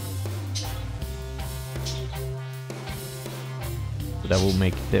 So that will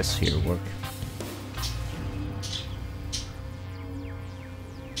make this here work.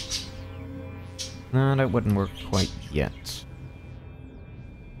 No, that wouldn't work quite yet.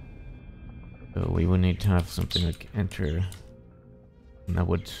 So we would need to have something like enter, and that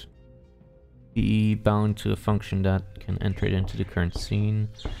would be bound to a function that can enter it into the current scene.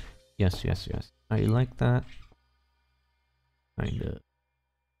 Yes, yes, yes. I like that. Kind of.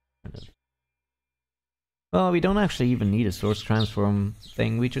 Well, we don't actually even need a source transform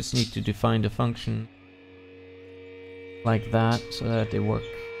thing. We just need to define the function like that so that they work.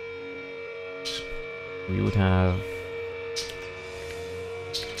 We would have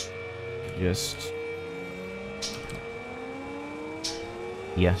just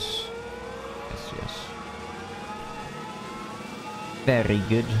yes. Yes, yes. Very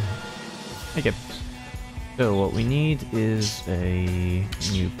good. Okay. So what we need is a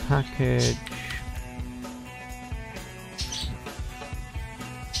new package.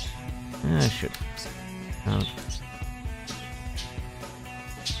 I should count.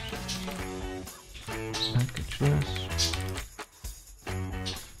 Package this.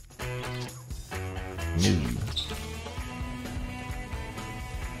 New.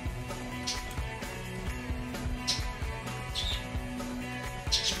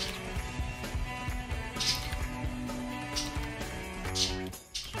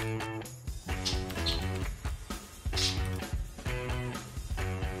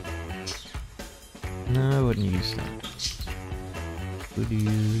 No, I wouldn't use that. Would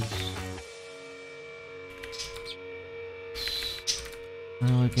use...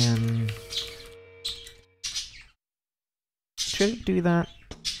 Well, again... Should it do that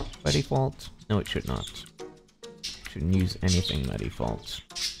by default? No, it should not. Shouldn't use anything by default.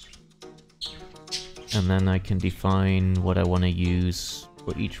 And then I can define what I want to use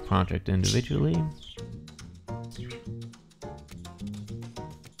for each project individually.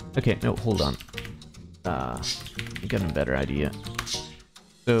 Okay, no, hold on. I got a better idea.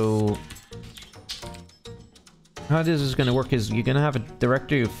 So, how this is going to work is you're going to have a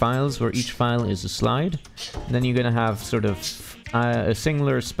directory of files where each file is a slide. And then you're going to have sort of a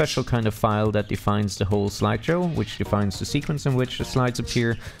singular special kind of file that defines the whole slideshow, which defines the sequence in which the slides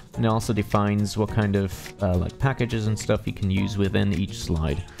appear, and it also defines what kind of like packages and stuff you can use within each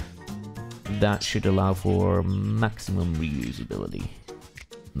slide. That should allow for maximum reusability.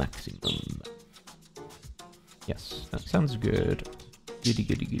 Maximum. Yes, that sounds good. Goody,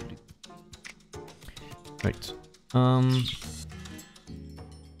 goody, goody. Right.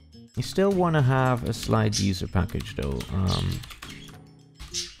 You still want to have a slide user package though.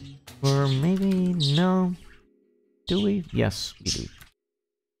 Or maybe no. Do we? Yes, we do.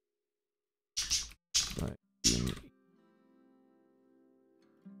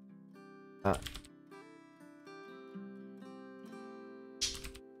 Right.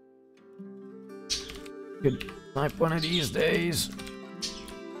 Could type one of these days.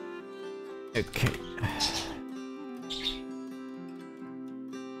 Okay.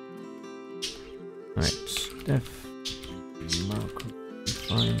 Alright, def Marco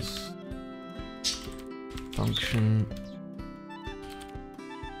defines function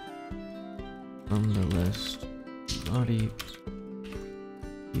from the list body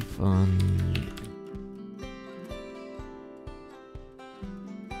define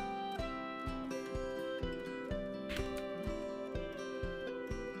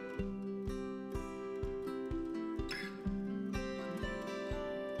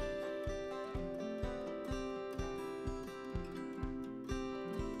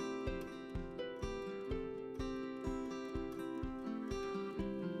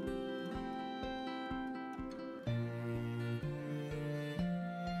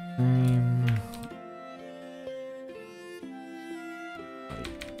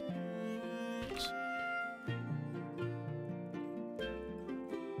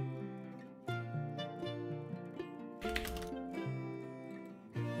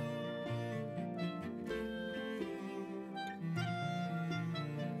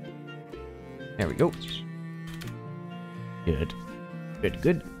There we go. Good. Good,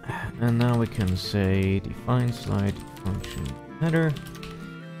 good. And now we can say define slide function header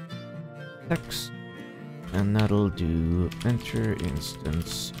text, and that'll do enter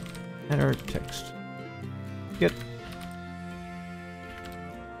instance header text. Good.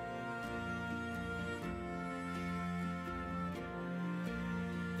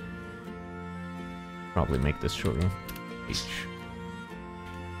 Probably make this shorter. H.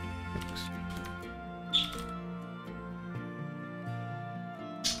 Text.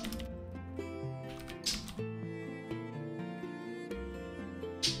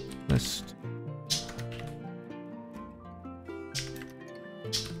 List.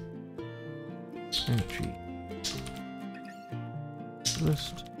 Entry.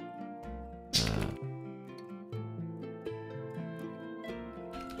 List.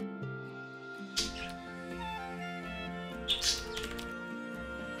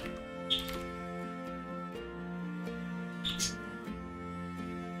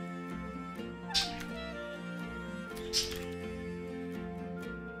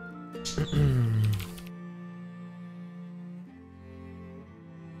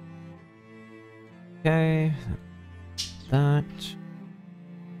 Okay, that.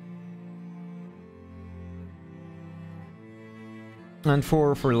 And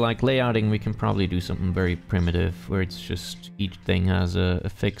for like layouting, we can probably do something very primitive where it's just each thing has a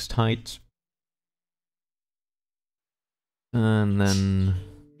fixed height. And then,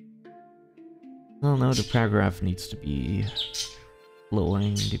 well, no, the paragraph needs to be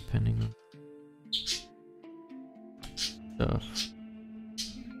flowing depending on stuff.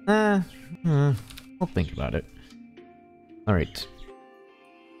 I'll think about it. Alright.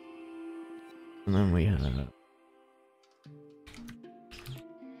 And then we have...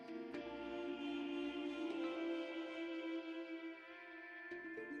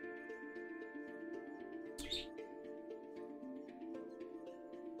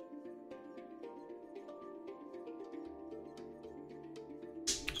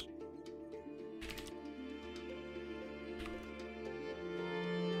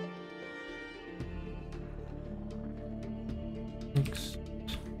 Next.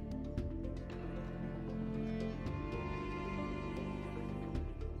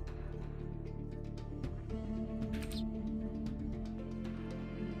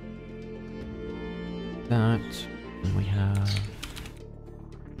 That, and we have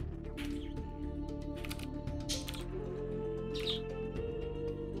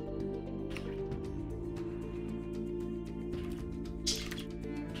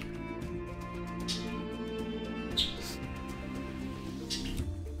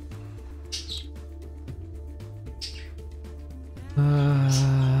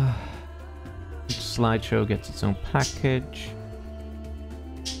each slideshow gets its own package.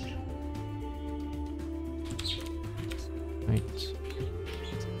 Right.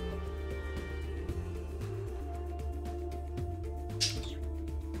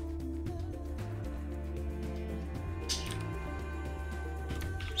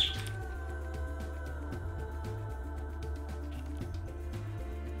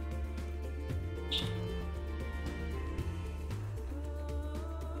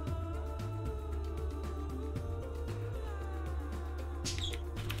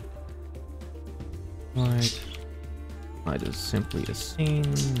 Right. Slide is simply a scene,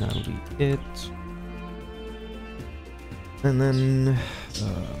 that'll be it. And then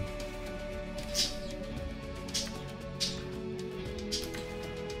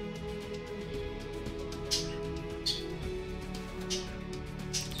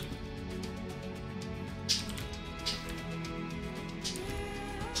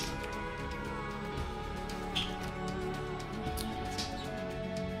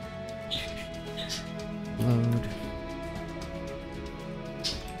load.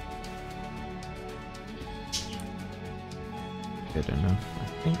 Good enough, I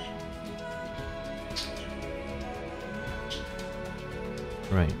think.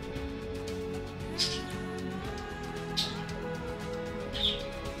 Right.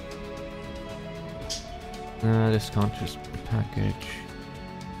 This conscious package.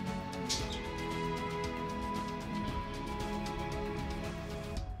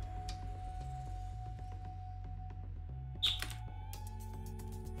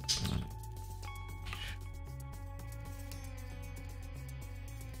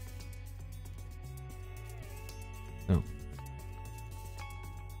 Oh.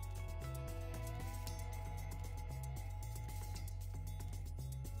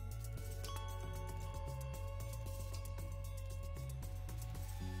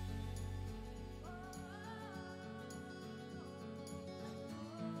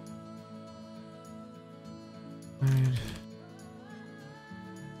 Right.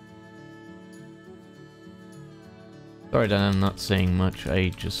 Sorry that I'm not saying much, I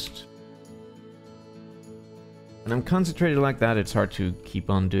just... When I'm concentrated like that, it's hard to keep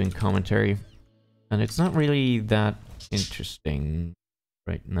on doing commentary. And it's not really that interesting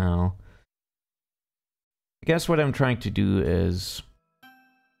right now. I guess what I'm trying to do is...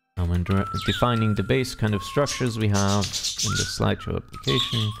 I'm defining the base kind of structures we have in the slideshow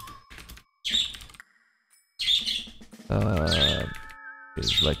application.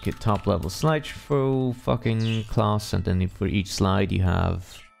 There's like a top level slideshow fucking class, and then for each slide you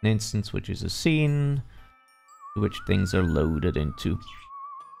have an instance which is a scene which things are loaded into.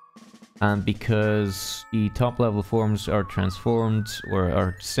 And because the top level forms are transformed or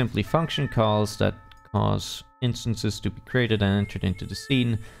are simply function calls that cause instances to be created and entered into the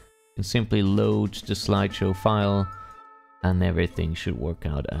scene, you can simply load the slideshow file and everything should work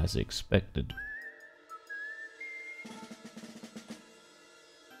out as expected.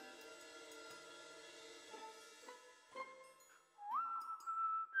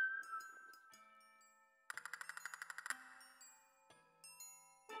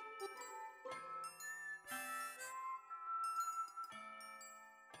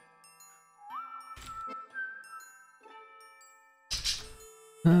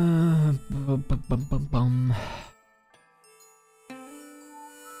 Bum.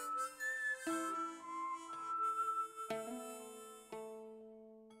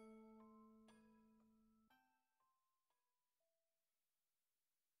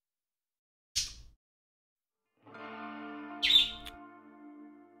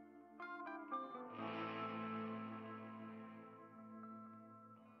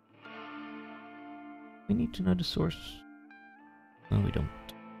 We need to know the source. No, we don't.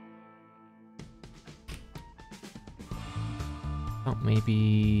 Oh,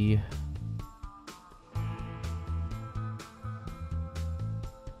 maybe...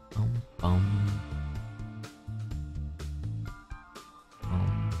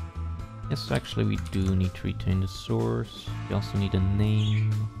 Yes, actually we do need to retain the source. We also need a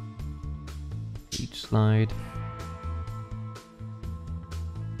name for each slide.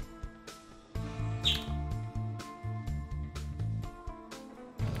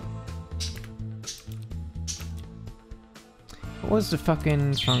 What was the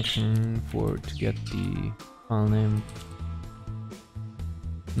fucking function for to get the file name?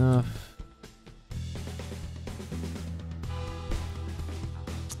 Enough.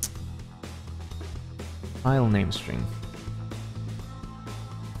 File name string.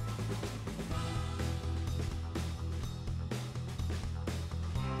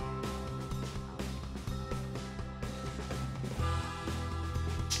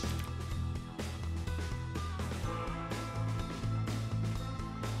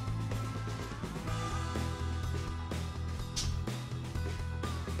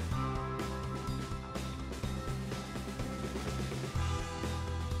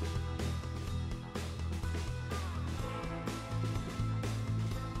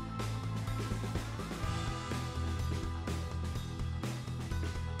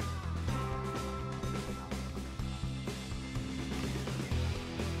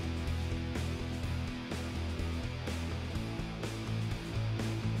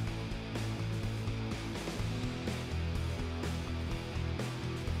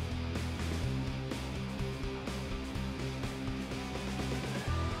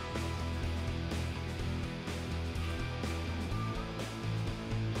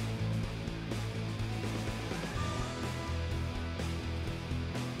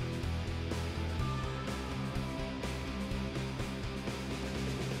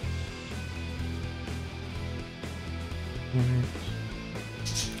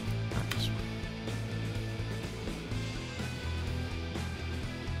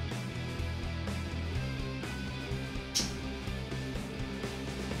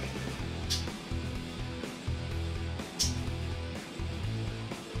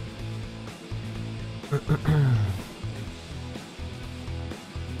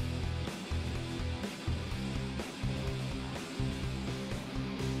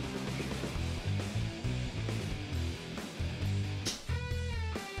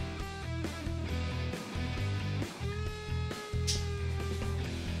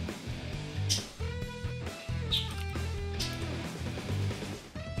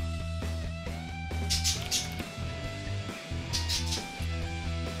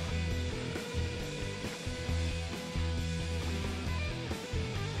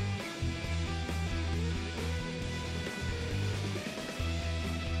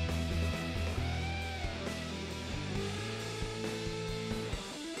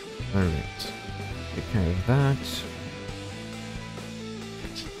 of that.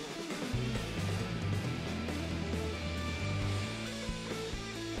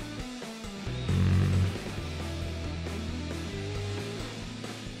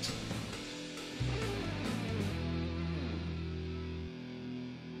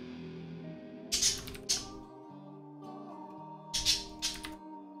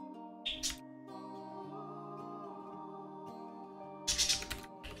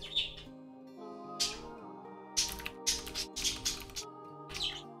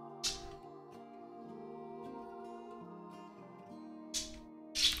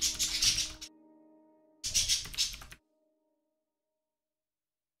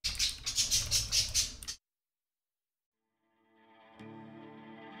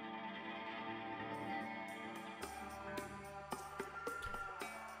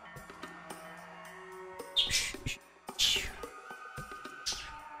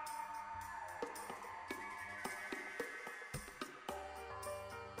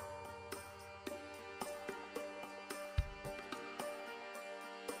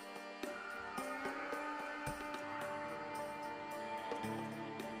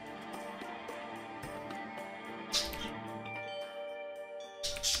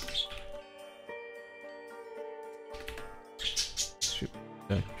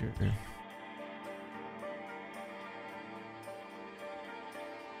 Vector.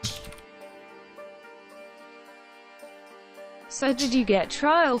 So did you get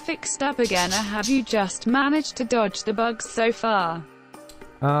trial fixed up again, or have you just managed to dodge the bugs so far?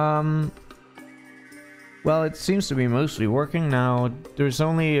 Well, it seems to be mostly working now. There's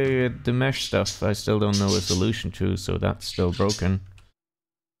only the mesh stuff I still don't know a solution to, so that's still broken.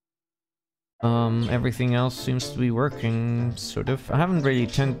 Everything else seems to be working, sort of. I haven't really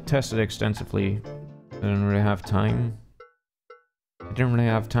tested extensively. I don't really have time. I didn't really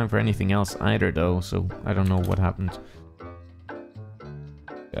have time for anything else either, though, so I don't know what happened.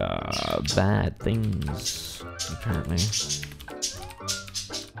 Bad things, apparently.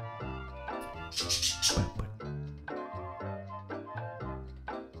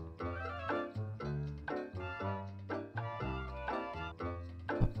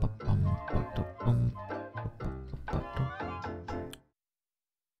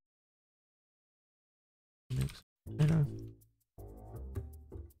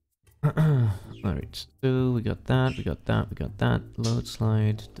 Alright, so we got that, we got that, we got that. Load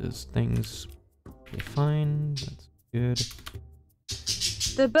slide does things pretty fine, that's good.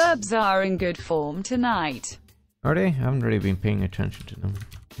 The burbs are in good form tonight. Are they? I haven't really been paying attention to them.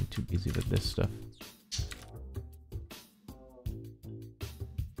 I'm too busy with this stuff.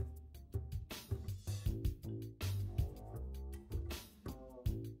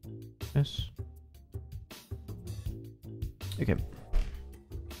 Yes. Okay.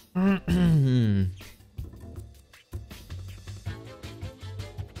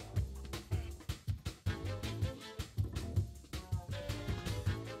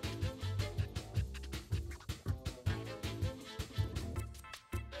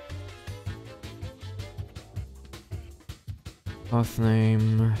 Path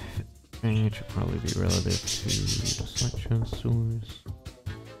name, it should probably be relative to the selection source.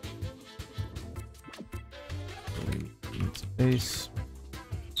 Space.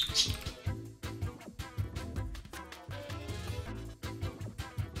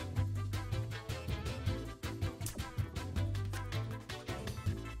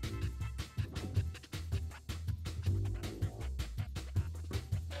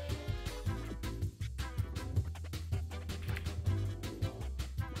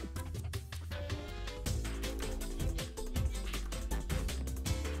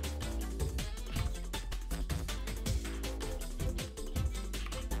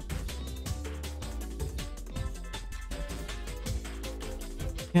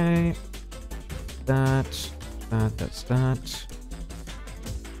 Okay, that's that.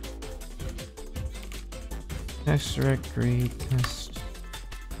 Test directory, test.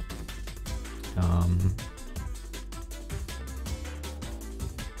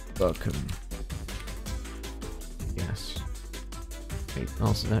 Welcome. Yes. Wait,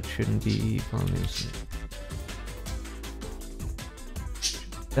 also that shouldn't be file names.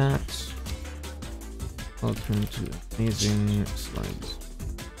 That. Welcome to amazing slides.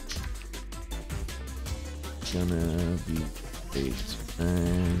 Gonna be great.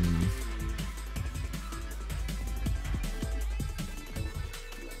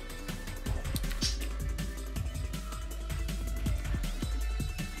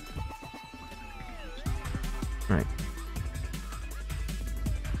 Right.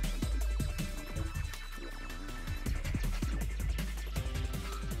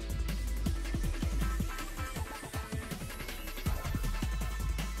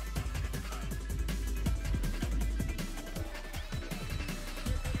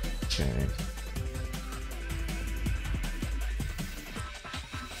 Okay.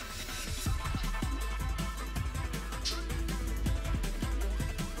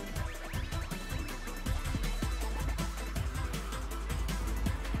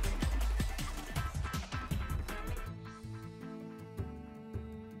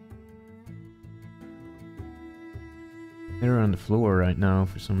 They're on the floor right now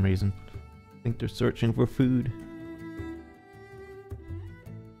for some reason. I think they're searching for food.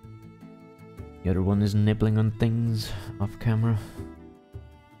 The other one is nibbling on things off camera.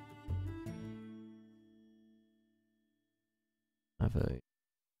 Have a...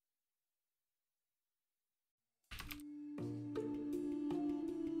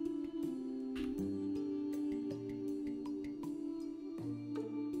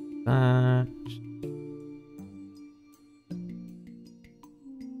 that...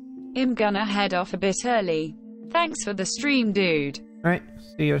 I'm gonna head off a bit early. Thanks for the stream, dude. Alright,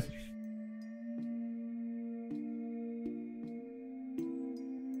 see ya.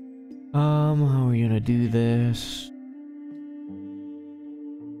 How are we gonna do this?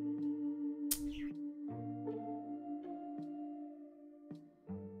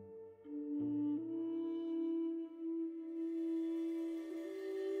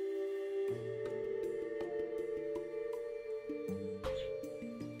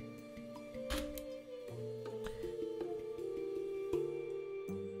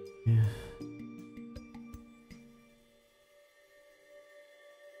 Yeah.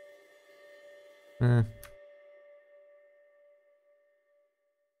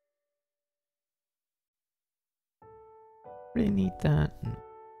 Really need that.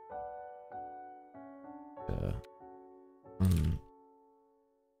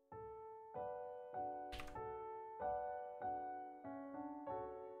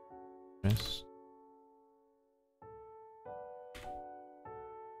 Yes.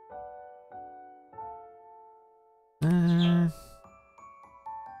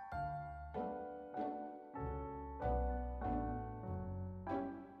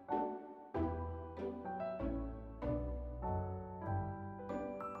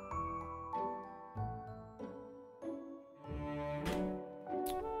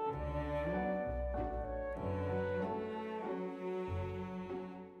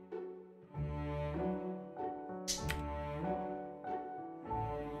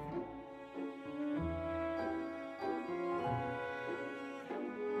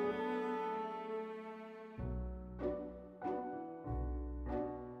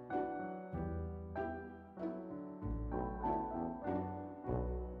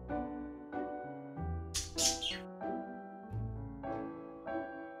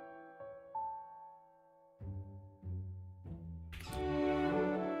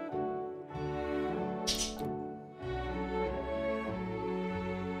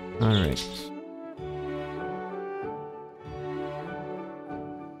 All right.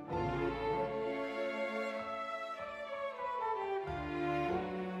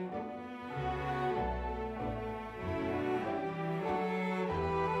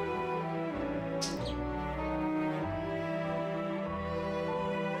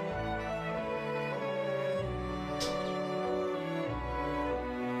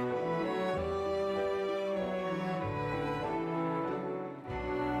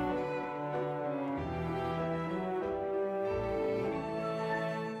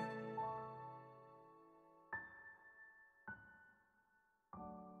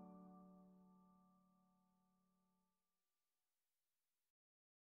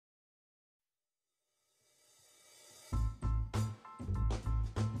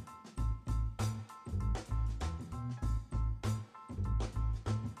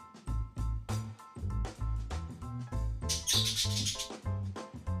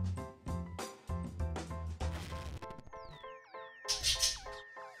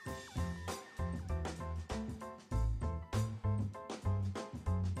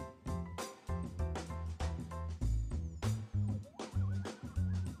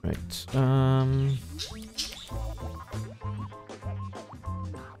 Right.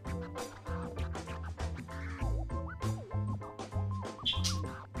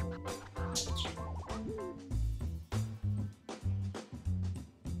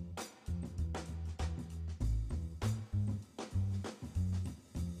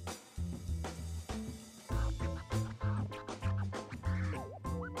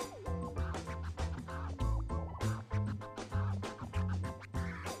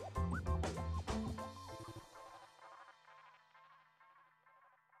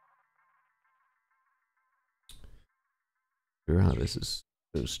 Sure how this is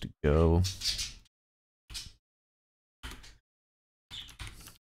supposed to go.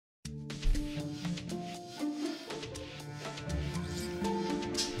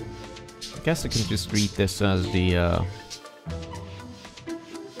 guess I can just treat this as the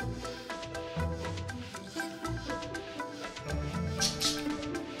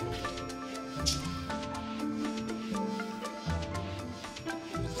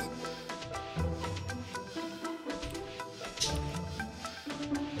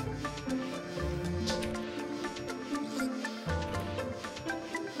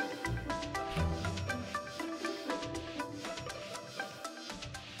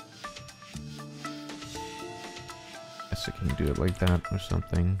guess I can do it like that or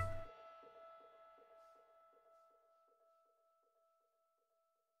something.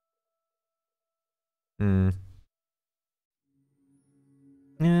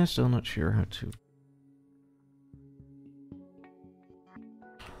 Yeah, still not sure how to.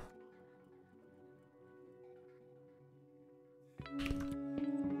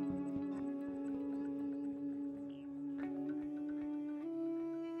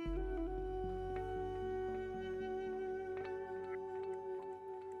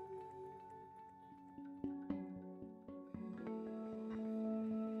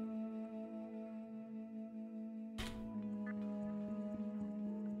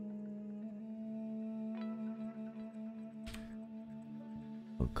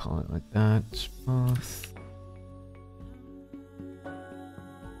 We'll call it like that. Path.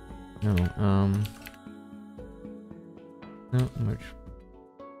 No, no, merge.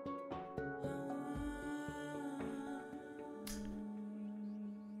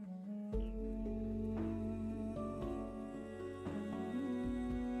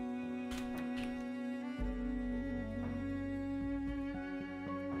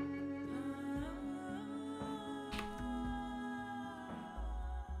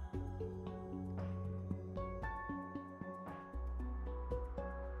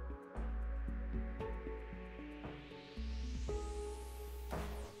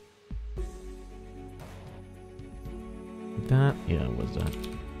 That, yeah, was that?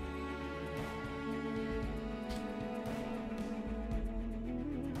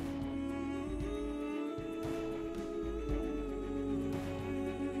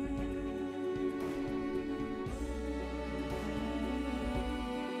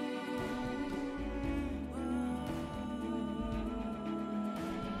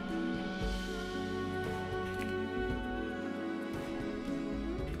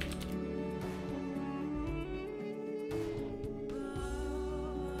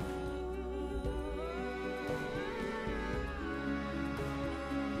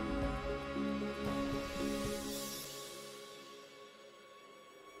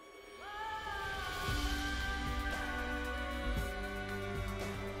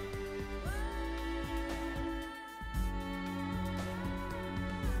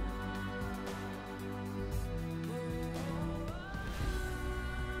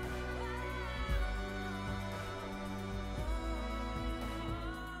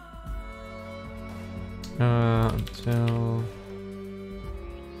 Until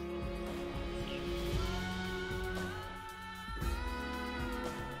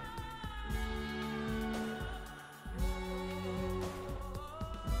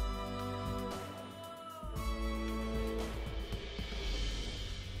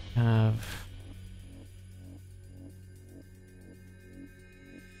have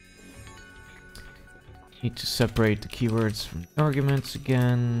need to separate the keywords from the arguments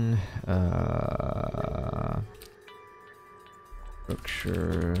again.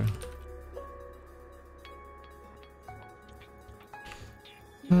 Structure.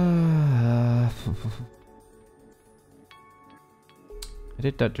 I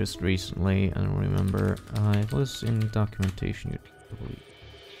did that just recently. I don't remember. It was in documentation.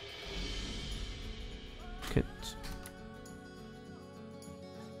 Kit.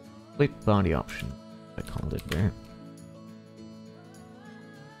 Split body option. I called it there.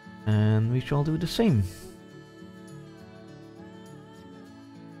 And we shall do the same.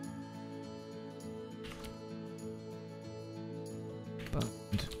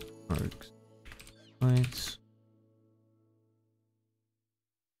 Bond arcs lights.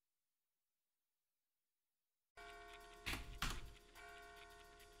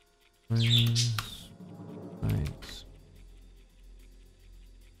 Lights.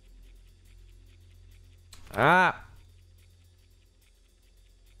 Ah!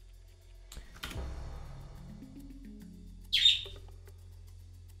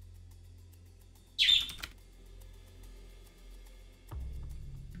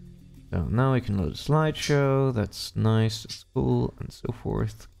 So now we can load a slideshow. That's nice, that's cool, and so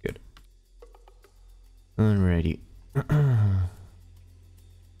forth. Good. Alrighty.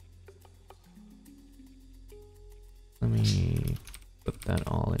 Let me put that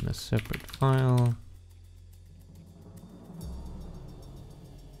all in a separate file.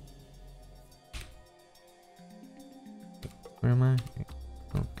 Where am I?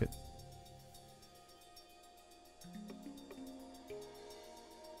 Oh, good.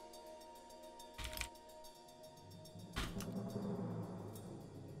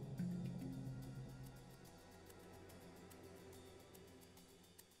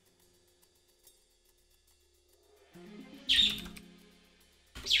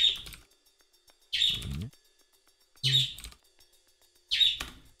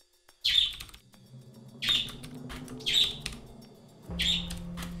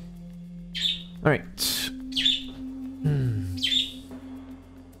 Alright.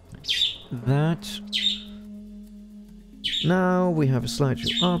 That. Now we have a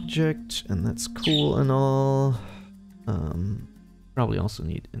slideshow object, and that's cool and all. Probably also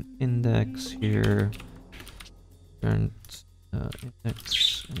need an index here. Current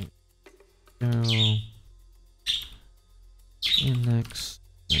index. Go. Index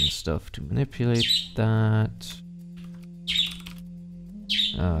and stuff to manipulate that.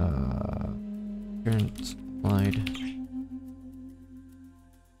 Current slide.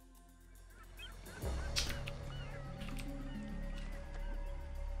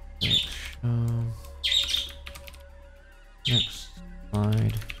 Next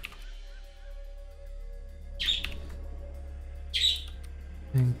slide.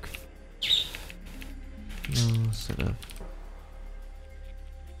 Think. No setup.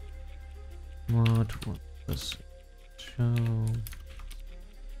 Mod. What was show?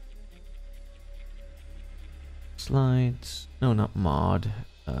 Slides. No, not mod.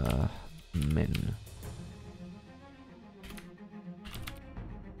 Min.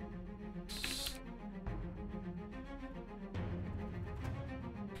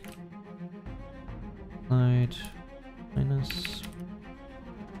 Slide minus.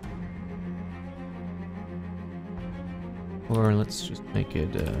 Or let's just make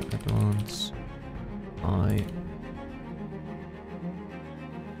it advance I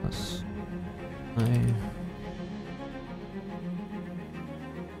plus I.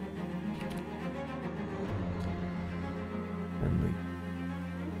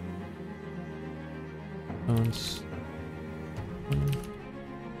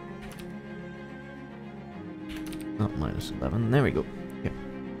 Not minus 11. There we go. Okay.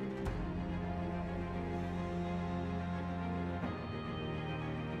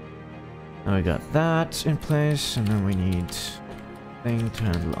 Now we got that in place, and then we need thing to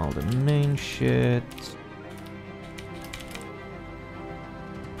handle all the main shit.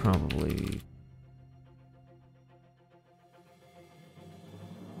 Probably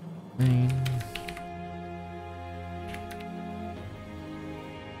main.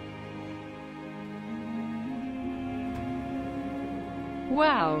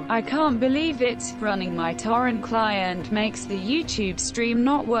 Wow, I can't believe it. Running my torrent client makes the YouTube stream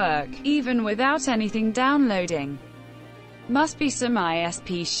not work, even without anything downloading. Must be some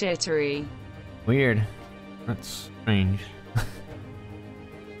ISP shittery. Weird. That's strange.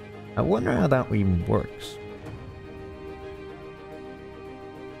 I wonder how that even works.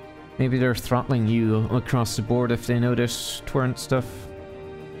 Maybe they're throttling you across the board if they notice torrent stuff.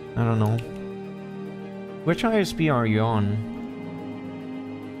 I don't know. Which ISP are you on?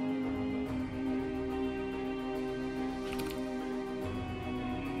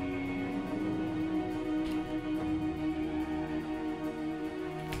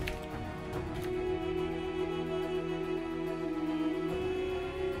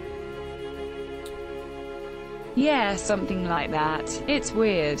 Yeah, something like that. It's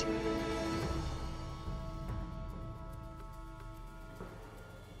weird.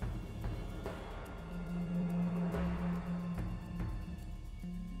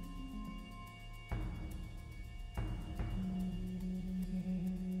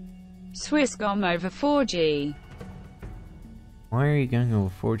 Swisscom over 4G. Why are you going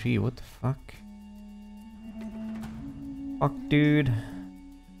over 4G? What the fuck? Fuck, dude.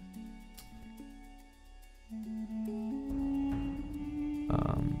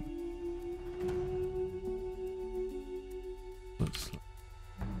 Looks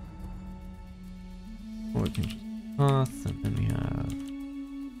like we can just path, and then we have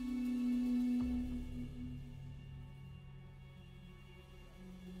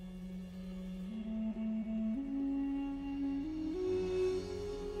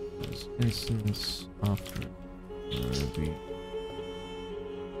this instance after Ruby.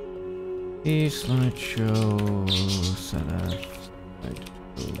 Slideshow setup.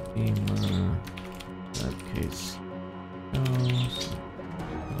 Slideshow beamer. That case.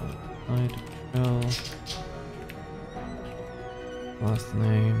 Slideshow.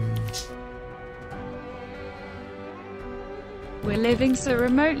 name. We're living so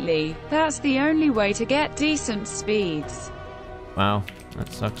remotely, that's the only way to get decent speeds. Wow,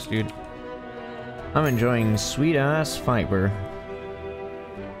 that sucks, dude. I'm enjoying sweet ass fiber.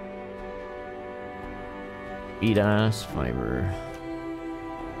 Sweet ass fiber.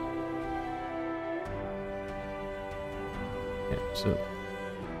 Yeah, so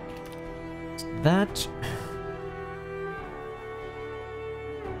that.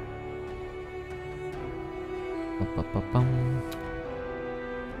 Ba-ba-ba-bum.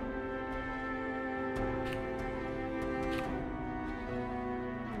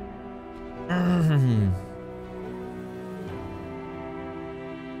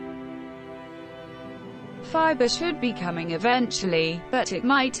 Fiber should be coming eventually, but it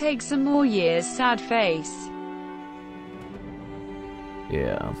might take some more years, sad face.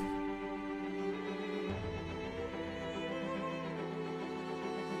 Yeah.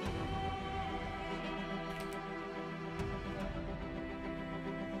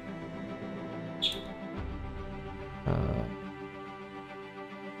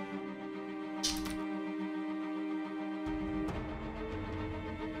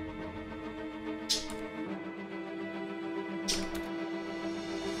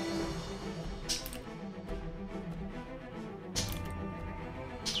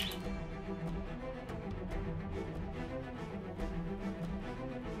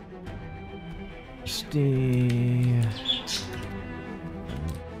 The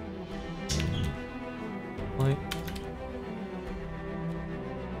wait.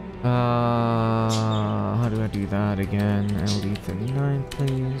 How do I do that again? LD39,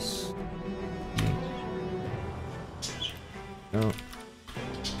 please. No.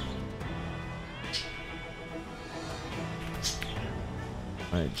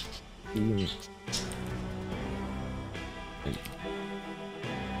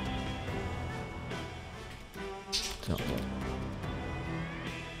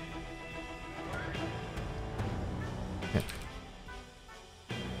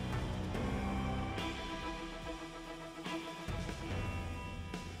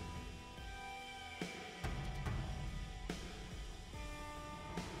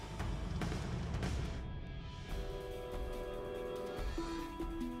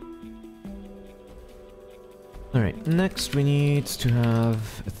 Alright, next we need to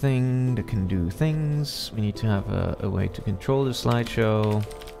have a thing that can do things. We need to have a way to control the slideshow.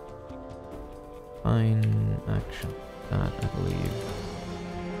 Fine action, that I believe.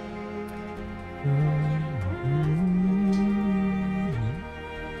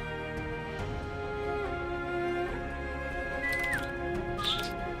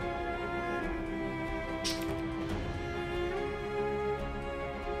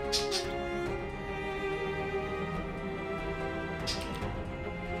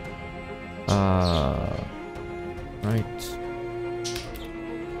 Right.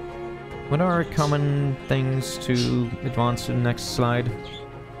 What are common things to advance to the next slide?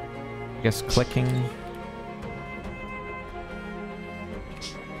 I guess clicking.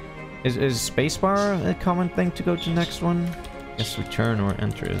 Is spacebar a common thing to go to the next one? I guess return or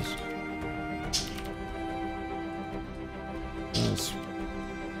enter is.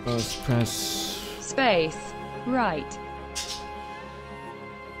 Let's press Space. Right.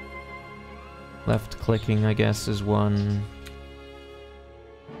 left clicking, I guess, is one.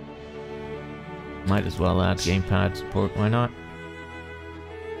 Might as well add gamepad support, why not?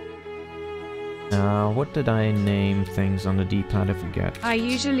 What did I name things on the D-pad? I forget. I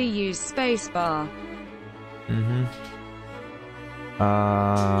usually use spacebar.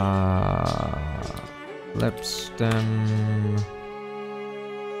 Lip stem.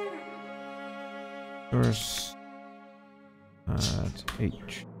 First.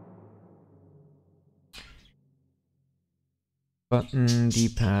 H. Button,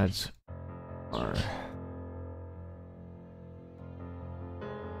 D-pads are.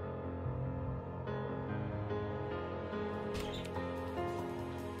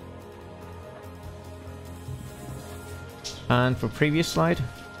 And for previous slide,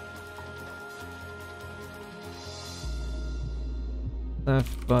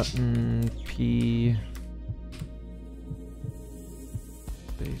 left button P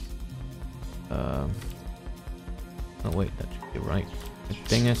space. Oh wait, that should be right. The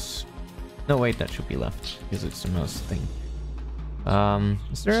dingus. No wait, that should be left because it's the mouse thing.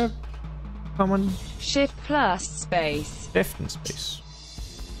 Is there a common? Shift plus space. Shift and space.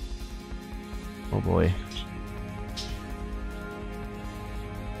 Oh boy.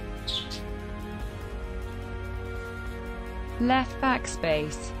 Left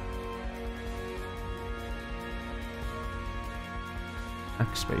backspace.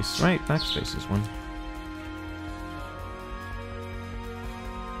 Backspace. Right, backspace is one.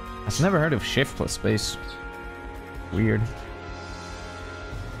 I've never heard of shift plus space. Weird.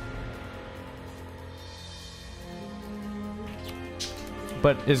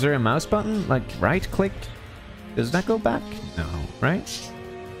 But is there a mouse button? Like right click? Does that go back? No, right?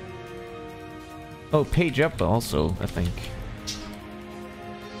 Oh, page up also, I think.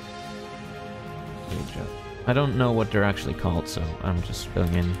 Page up. I don't know what they're actually called, so I'm just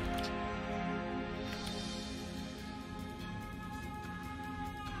filling in.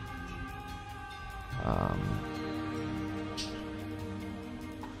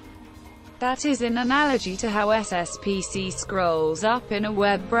 That is an analogy to how SSPC scrolls up in a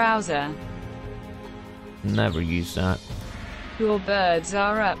web browser. Never use that. Your birds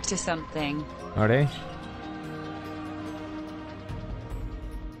are up to something. Are they?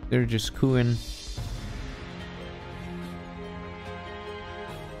 They're just cooing.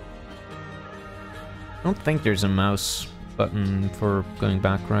 I don't think there's a mouse button for going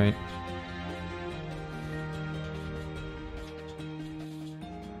back right.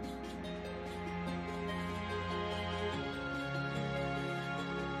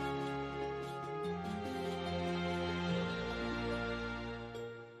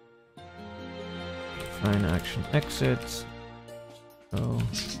 Fine action exits. Oh.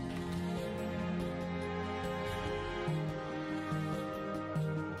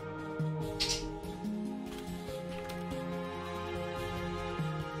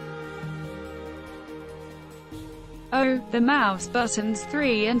 Oh, the mouse buttons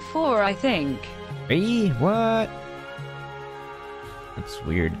 3 and 4, I think. 3? What? That's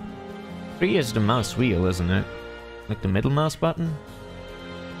weird. 3 is the mouse wheel, isn't it? Like the middle mouse button?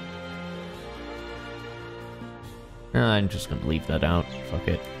 I'm just gonna leave that out. Fuck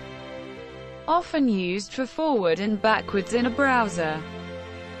it. Often used for forward and backwards in a browser.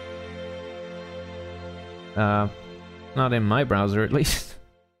 Not in my browser at least.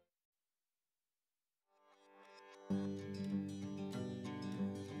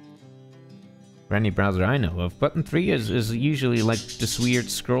 For any browser I know of. Button 3 is usually like this weird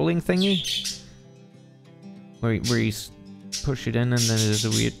scrolling thingy. Where you push it in and then there's a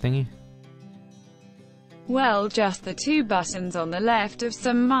weird thingy. Well, just the 2 buttons on the left of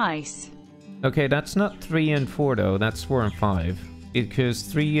some mice. Okay, that's not 3 and 4 though, that's 4 and 5. Because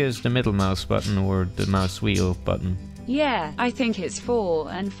 3 is the middle mouse button or the mouse wheel button. Yeah, I think it's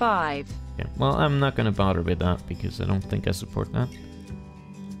 4 and 5. Yeah, well, I'm not gonna bother with that because I don't think I support that.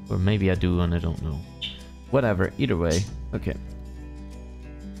 Or maybe I do and I don't know. Whatever, either way. Okay.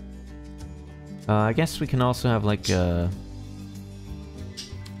 I guess we can also have like the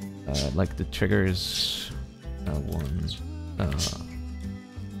triggers. One,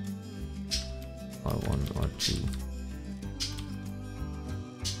 or 2.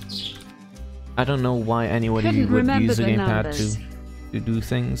 I don't know why anybody would use the gamepad to do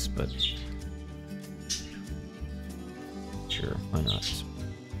things, but sure, why not?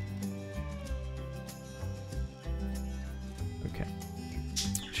 Okay,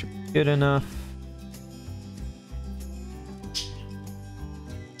 should be good enough.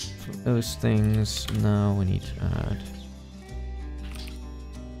 Those things. Now we need to add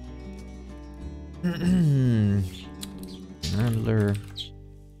handler,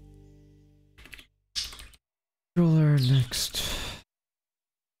 controller next.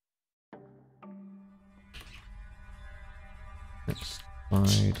 Next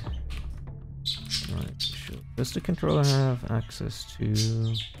slide. Right. Sure. Does the controller have access to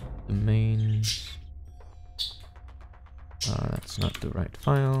the mains? That's not the right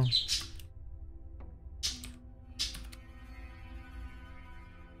file.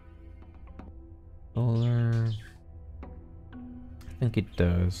 Controller. I think it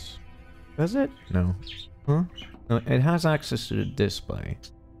does. Does it? No. Huh? No, it has access to the display.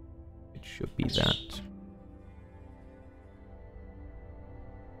 It should be that.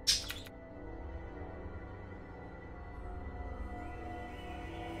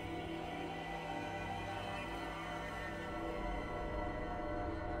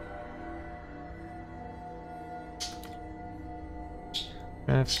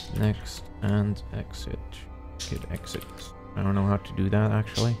 Ref, next, and exit. Hit exit. I don't know how to do that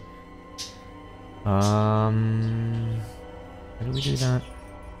actually. How do we do that?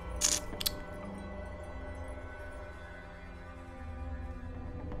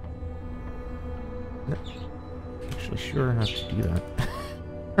 Not actually sure how to do that.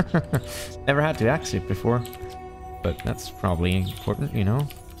 Never had to exit before, but that's probably important, you know?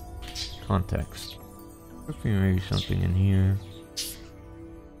 Context. Maybe something in here.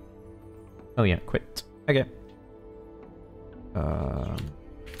 Oh yeah, quit. Okay.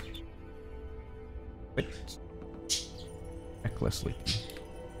 Wait. Recklessly.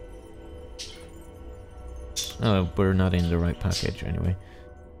 Oh, we're not in the right package anyway.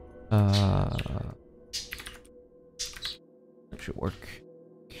 That should work.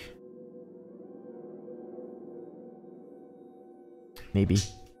 Maybe.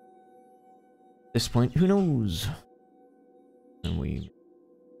 At this point, who knows? And we...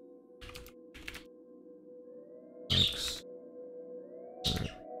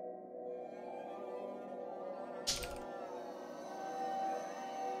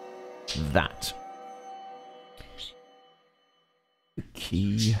 that. The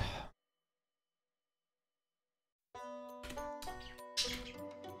key.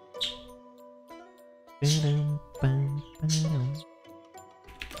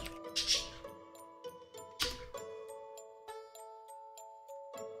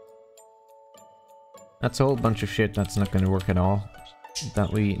 That's a whole bunch of shit that's not going to work at all.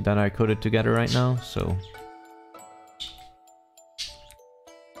 That I coded together right now, so...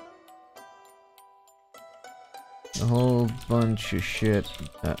 A whole bunch of shit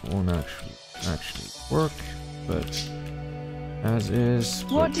that won't actually work, but as is.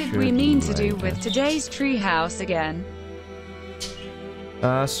 What did we mean to do with today's treehouse again?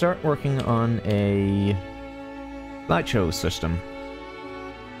 Start working on a slideshow system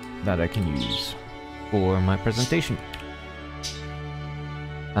that I can use for my presentation.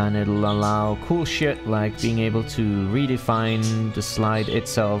 And it'll allow cool shit like being able to redefine the slide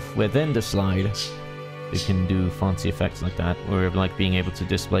itself within the slide. You can do fancy effects like that, or like being able to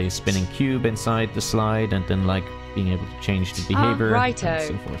display a spinning cube inside the slide, and then like being able to change the behavior and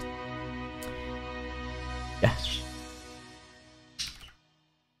so forth. Yeah.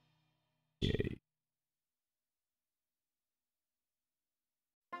 Yay.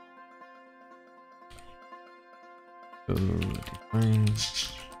 So define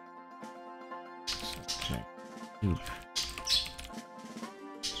subject cube.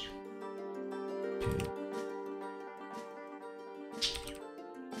 Okay.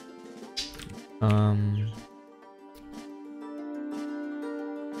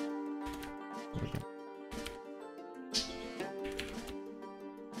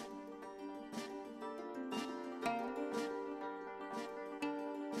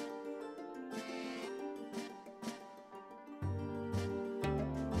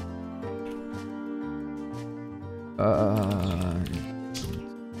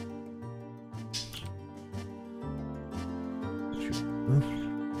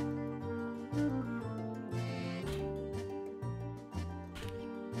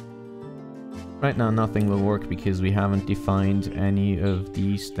 Right now nothing will work because we haven't defined any of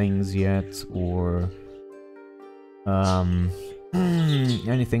these things yet, or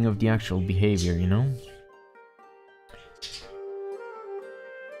anything of the actual behavior, you know?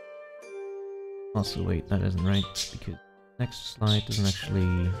 Also, wait, that isn't right, because next slide doesn't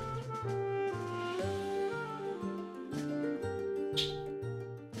actually...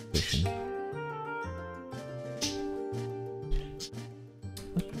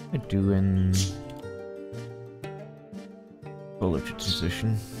 What do I do in... Color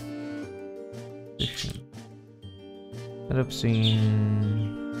transition? Set up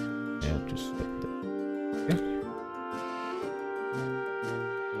scene... Yeah, just set that. Okay.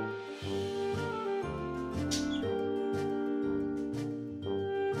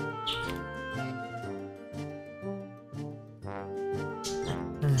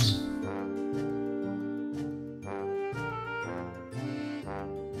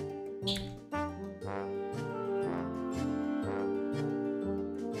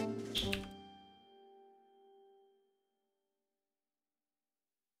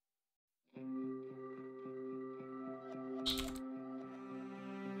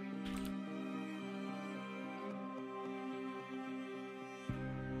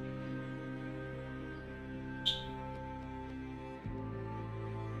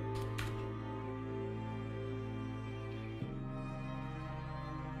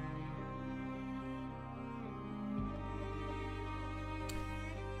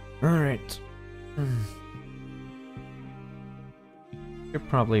 Alright. You're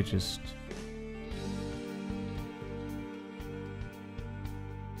probably just...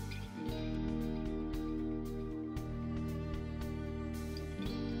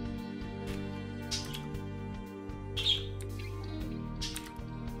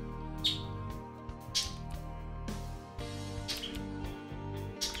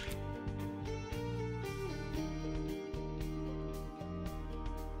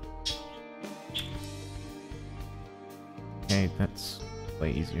 Okay, that's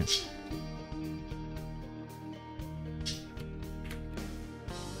way easier.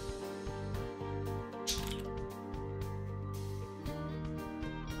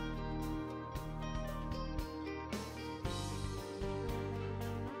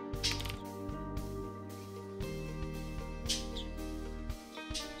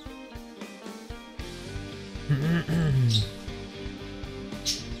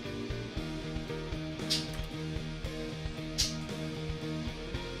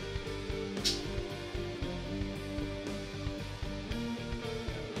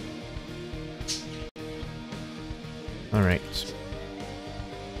 Alright.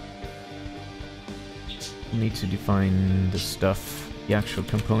 Need to define the stuff, the actual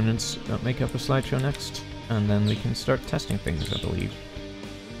components that make up a slideshow next, and then we can start testing things, I believe.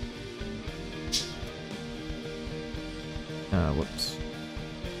 Whoops.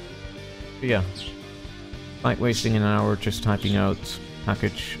 But yeah. Like wasting an hour just typing out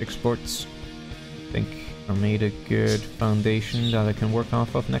package exports. I think I made a good foundation that I can work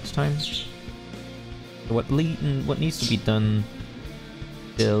off of next time. What needs to be done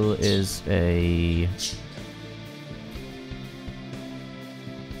still is a...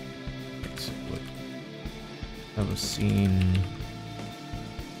 I was seeing...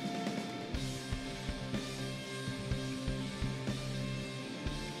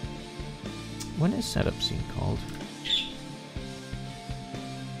 When is setup scene called?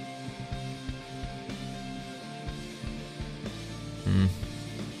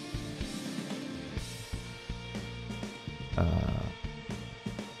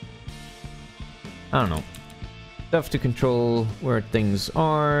 I don't know. Stuff to control where things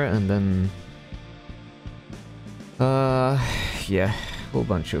are, and then... yeah, a whole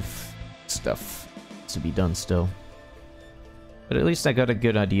bunch of stuff to be done still. But at least I got a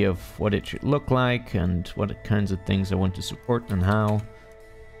good idea of what it should look like, and what kinds of things I want to support and how.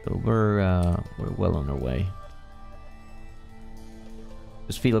 So we're well on our way.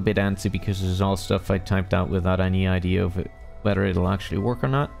 Just feel a bit antsy because this is all stuff I typed out without any idea of it, whether it'll actually work or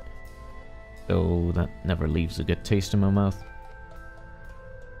not. So that never leaves a good taste in my mouth.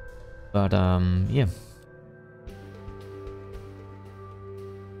 But yeah.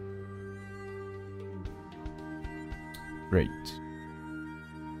 Great.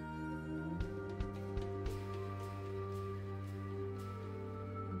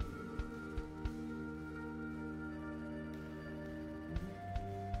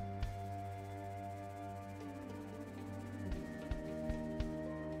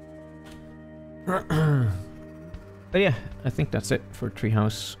 But yeah, I think that's it for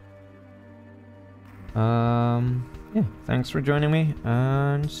Treehouse. Yeah, thanks for joining me,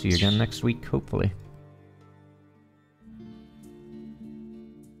 and see you again next week, hopefully.